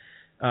think.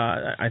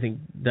 I think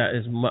that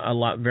is a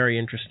lot very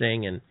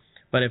interesting.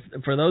 But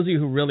for those of you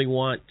who really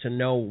want to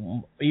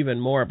know even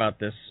more about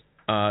this,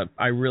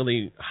 I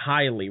really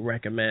highly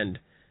recommend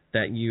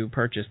that you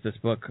purchase this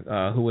book,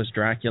 Who Was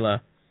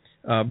Dracula?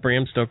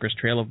 Bram Stoker's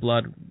Trail of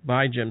Blood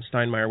by Jim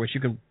Steinmeyer, which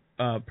you can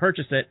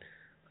purchase it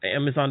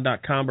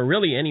Amazon.com or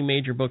really any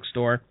major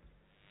bookstore.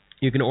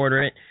 You can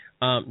order it.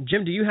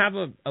 Jim, do you have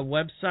a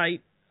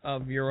website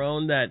of your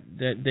own that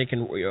they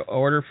can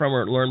order from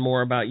or learn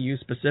more about you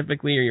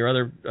specifically, or your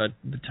other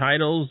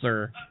titles?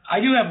 Or I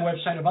do have a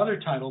website of other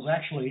titles,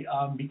 actually,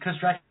 because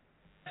Dracula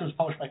was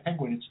published by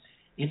Penguin.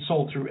 It's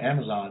sold through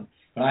Amazon.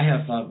 But I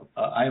have a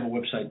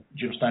website,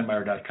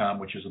 jimsteinmeyer.com,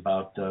 which is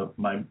about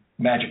my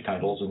magic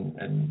titles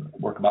and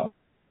work about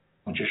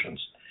magicians.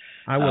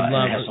 I would love.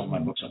 I have some of my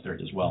books up there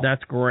as well.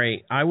 That's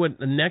great.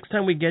 The next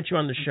time we get you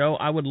on the show,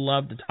 I would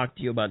love to talk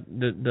to you about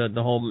the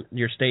whole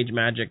your stage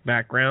magic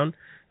background,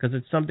 because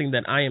it's something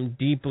that I am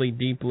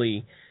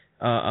deeply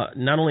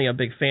not only a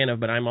big fan of,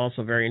 but I'm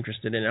also very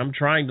interested in. I'm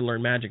trying to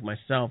learn magic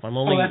myself.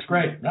 Oh, that's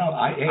great.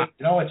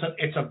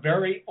 It's a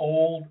very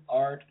old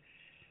art.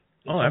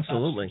 Oh,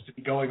 absolutely. Seems to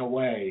be going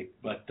away,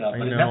 but I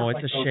know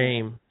it's a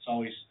shame.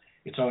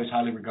 It's always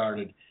highly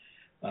regarded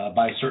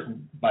by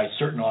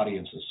certain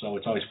audiences, so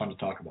it's always fun to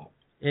talk about.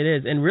 It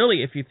is, and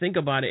really, if you think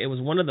about it, it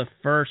was one of the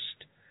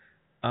first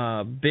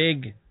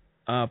big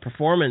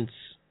performance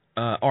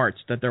arts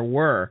that there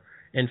were.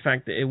 In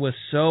fact, it was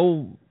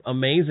so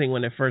amazing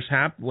when it first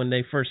happened, when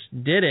they first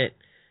did it.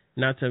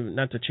 Not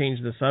to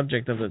change the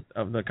subject of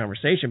the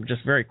conversation, but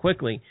just very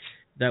quickly,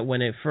 that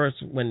when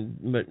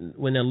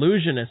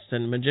illusionists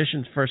and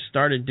magicians first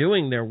started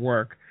doing their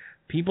work,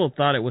 people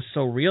thought it was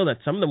so real that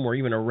some of them were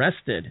even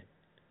arrested,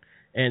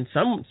 and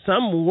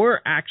some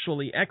were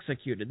actually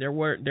executed. There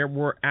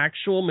were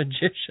actual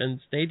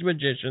magicians, stage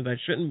magicians.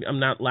 I'm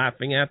not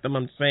laughing at them.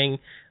 I'm saying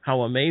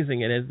how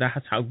amazing it is.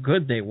 That's how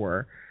good they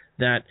were.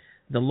 That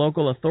the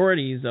local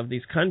authorities of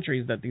these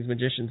countries that these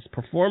magicians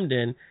performed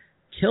in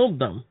killed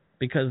them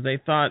because they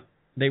thought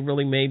they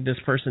really made this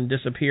person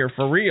disappear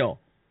for real.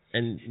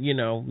 And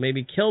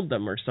maybe killed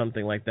them or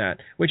something like that.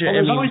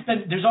 There's always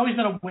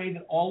been a way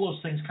that all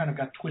those things kind of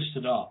got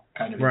twisted up,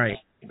 kind of right.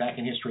 back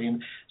in history,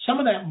 and some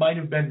of that might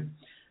have been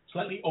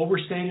slightly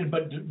overstated.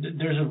 But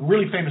there's a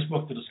really famous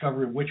book, The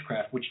Discovery of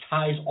Witchcraft, which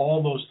ties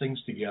all those things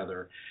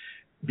together,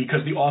 because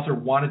the author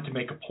wanted to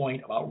make a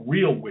point about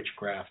real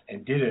witchcraft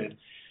and did it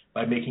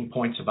by making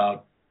points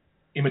about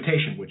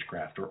imitation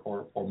witchcraft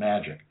or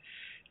magic,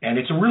 and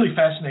it's a really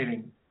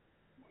fascinating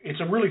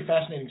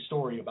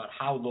story about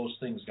how those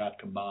things got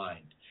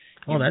combined.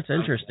 Oh, that's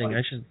interesting.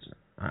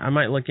 I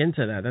might look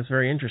into that. That's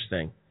very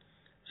interesting.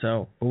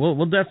 So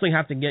we'll definitely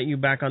have to get you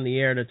back on the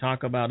air to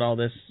talk about all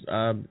this,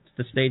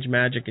 the stage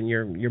magic and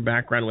your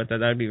background with it.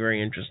 That'd be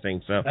very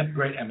interesting. So that'd be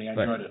great, Emmy. I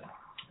enjoyed it.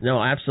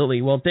 No,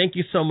 absolutely. Well, thank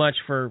you so much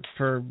for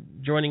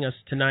joining us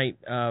tonight,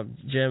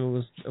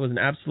 Jim. It was an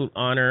absolute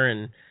honor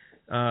and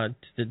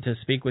to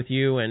speak with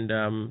you,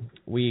 and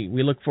we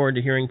look forward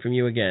to hearing from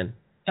you again.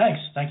 Thanks.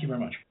 Thank you very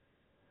much.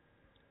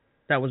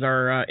 That was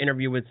our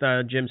interview with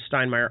Jim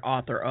Steinmeyer,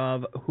 author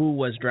of Who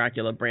Was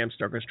Dracula? Bram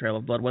Stoker's Trail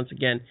of Blood. Once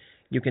again,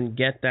 you can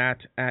get that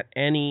at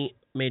any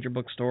major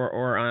bookstore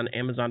or on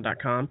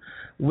Amazon.com.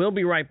 We'll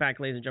be right back,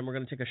 ladies and gentlemen. We're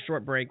going to take a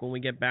short break. When we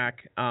get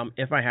back,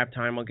 if I have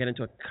time, I'll get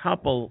into a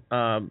couple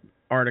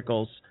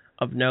articles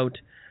of note,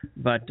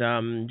 but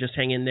just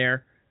hang in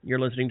there. You're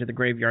listening to The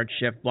Graveyard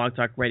Shift,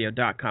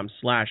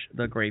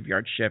 blogtalkradio.com/The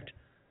Graveyard Shift.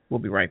 We'll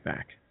be right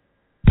back.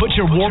 Put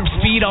your warped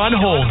feet on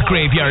hold,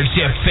 Graveyard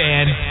Shift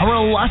fan. Our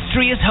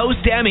illustrious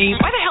host, Emmy.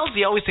 Why the hell does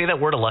he always say that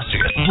word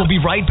illustrious? We'll be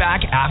right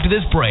back after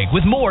this break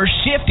with more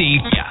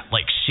shifty,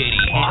 like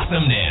shitty,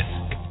 awesomeness.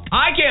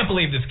 I can't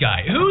believe this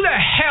guy. Who the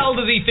hell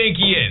does he think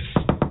he is?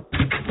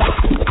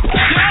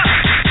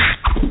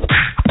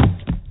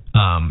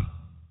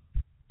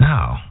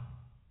 Oh.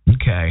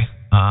 Okay.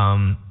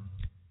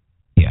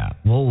 Yeah,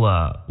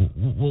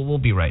 we'll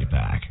be right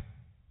back.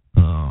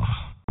 Oh.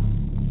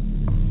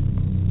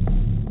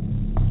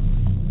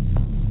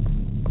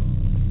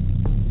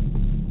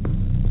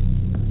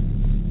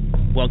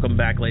 Welcome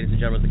back, ladies and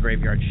gentlemen, to The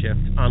Graveyard Shift,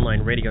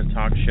 online radio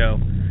talk show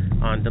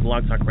on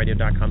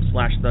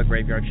blogtalkradio.com/The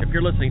Graveyard Shift.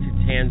 You're listening to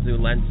Tanzu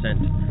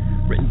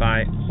Lencent, written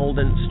by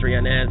Holden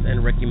Strianez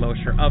and Ricky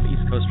Mosher of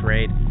East Coast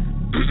Raid.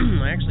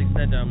 I actually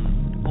said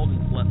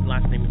Holden's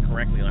last name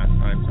incorrectly last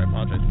time, so I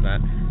apologize for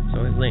that.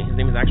 So his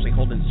name is actually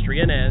Holden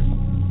Strianez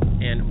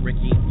and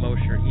Ricky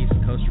Mosher, East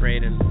Coast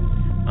Raid. And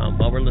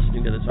while we're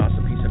listening to this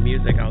awesome piece of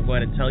music, I'll go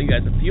ahead and tell you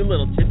guys a few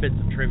little tidbits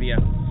of trivia.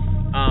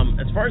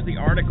 As far as the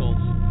articles,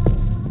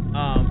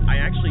 I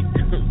actually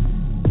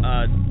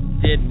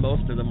did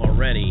most of them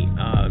already.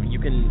 You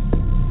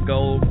can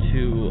go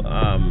to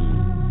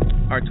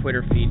our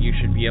Twitter feed. You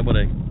should be able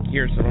to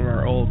hear some of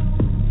our old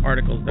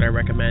articles that I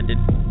recommended.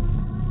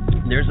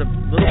 There's a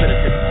little bit of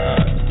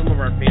some of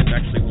our fans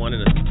actually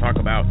wanted us to talk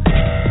about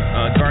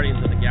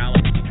Guardians of the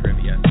Galaxy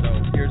trivia. So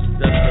here's for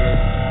those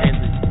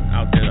fans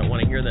out there that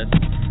want to hear this.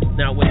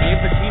 Now, when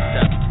Dave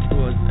Bautista,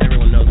 who, as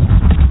everyone knows,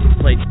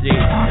 played Dave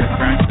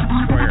Drax the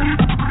Destroyer,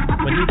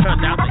 when he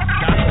found out that he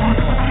got the role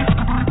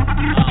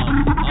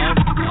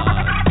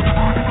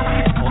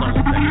hold on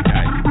one second,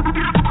 guys.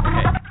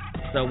 Okay.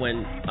 So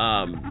when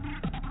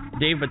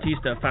Dave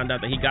Bautista found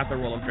out that he got the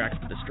role of Drax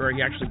the Destroyer,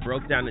 he actually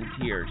broke down in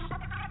tears.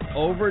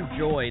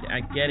 Overjoyed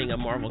at getting a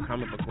Marvel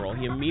comic book role,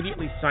 he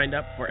immediately signed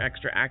up for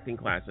extra acting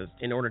classes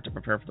in order to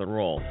prepare for the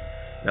role.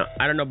 Now,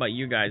 I don't know about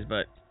you guys,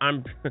 but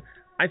I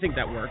think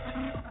that worked,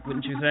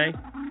 wouldn't you say?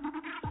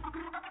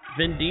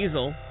 Vin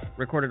Diesel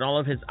recorded all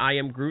of his I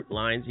Am Groot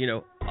lines, I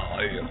am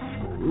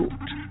Groot,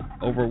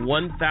 over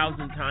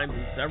 1,000 times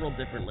in several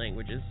different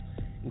languages,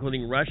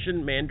 including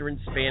Russian, Mandarin,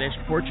 Spanish,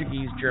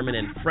 Portuguese, German,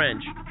 and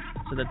French,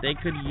 so that they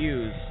could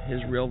use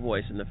his real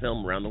voice in the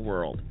film around the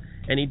world.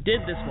 And he did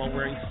this while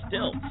wearing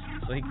stilts,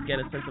 so he could get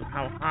a sense of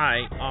how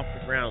high off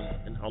the ground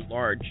and how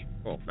large,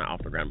 well, not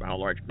off the ground, but how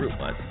large Groot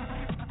was.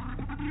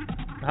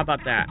 How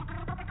about that?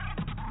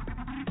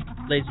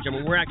 Ladies and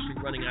gentlemen, we're actually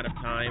running out of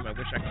time. I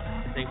wish I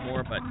could say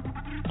more, but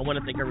I want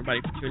to thank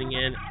everybody for tuning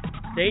in.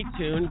 Stay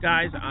tuned,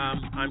 guys. We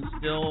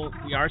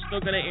are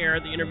still going to air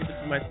the interview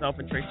between myself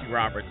and Tracy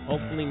Roberts,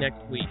 hopefully next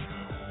week.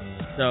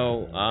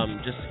 So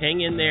just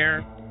hang in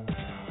there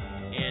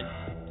and,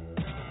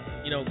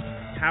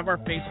 have our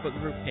Facebook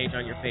group page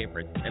on your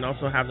favorites, and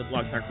also have the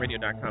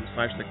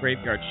blogtalkradio.com/The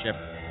Graveyard Shift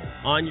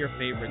on your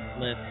favorites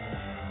list.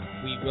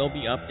 We will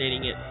be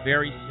updating it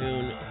very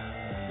soon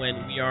when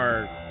we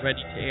are ready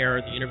to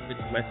air the interview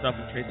between myself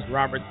and Tracy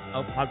Roberts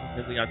of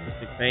Positively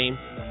Autistic fame.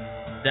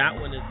 That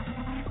one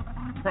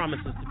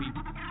promises to be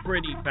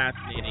pretty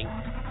fascinating.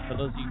 For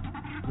those of you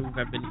who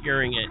have been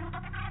hearing it,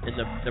 in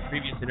the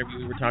previous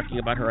interview, we were talking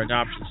about her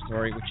adoption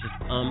story, which is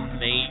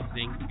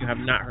amazing. If you have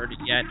not heard it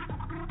yet,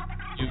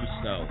 do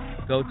so.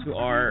 Go to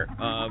our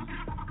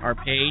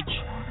page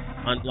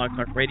on Blog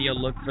Talk Radio.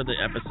 Look for the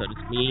episode.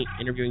 It's me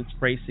interviewing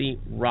Tracy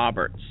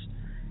Roberts,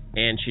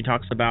 and she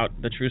talks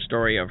about the true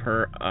story of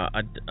her,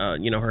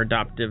 her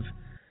adoptive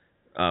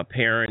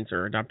parents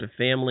or adoptive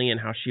family, and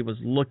how she was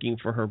looking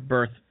for her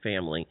birth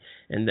family.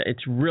 And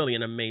it's really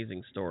an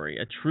amazing story,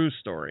 a true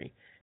story.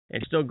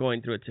 And she's still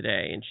going through it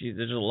today. And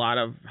there's a lot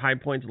of high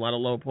points, a lot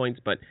of low points,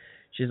 but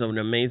she's an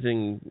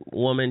amazing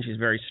woman. She's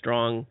very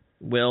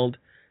strong-willed.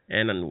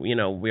 And,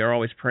 we are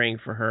always praying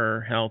for her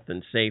health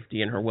and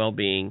safety and her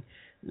well-being.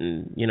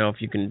 And,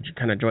 if you can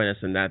kind of join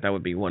us in that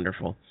would be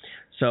wonderful.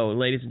 So,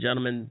 ladies and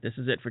gentlemen, this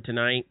is it for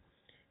tonight.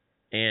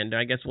 And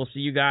I guess we'll see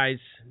you guys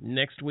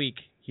next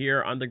week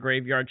here on The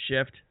Graveyard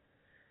Shift.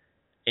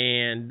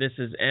 And this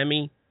is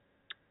Emmy.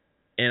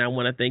 And I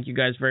want to thank you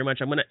guys very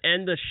much. I'm going to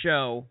end the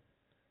show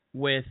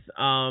with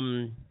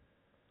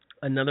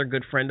another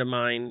good friend of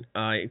mine.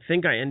 I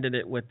think I ended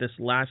it with this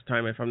last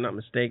time, if I'm not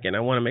mistaken. I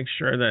want to make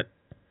sure that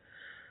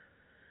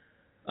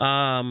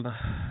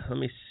let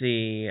me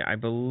see. I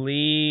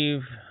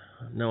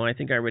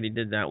think I already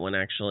did that one,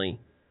 actually.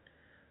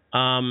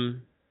 I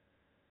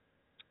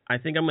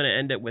think I'm going to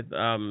end it with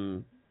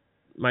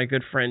my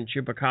good friend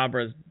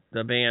Chupacabra's,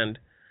 the band,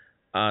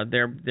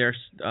 their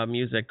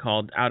music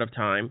called Out of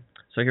Time.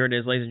 So here it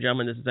is, ladies and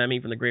gentlemen. This is Emmy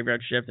from The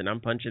Graveyard Shift, and I'm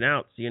punching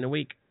out. See you in a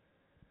week.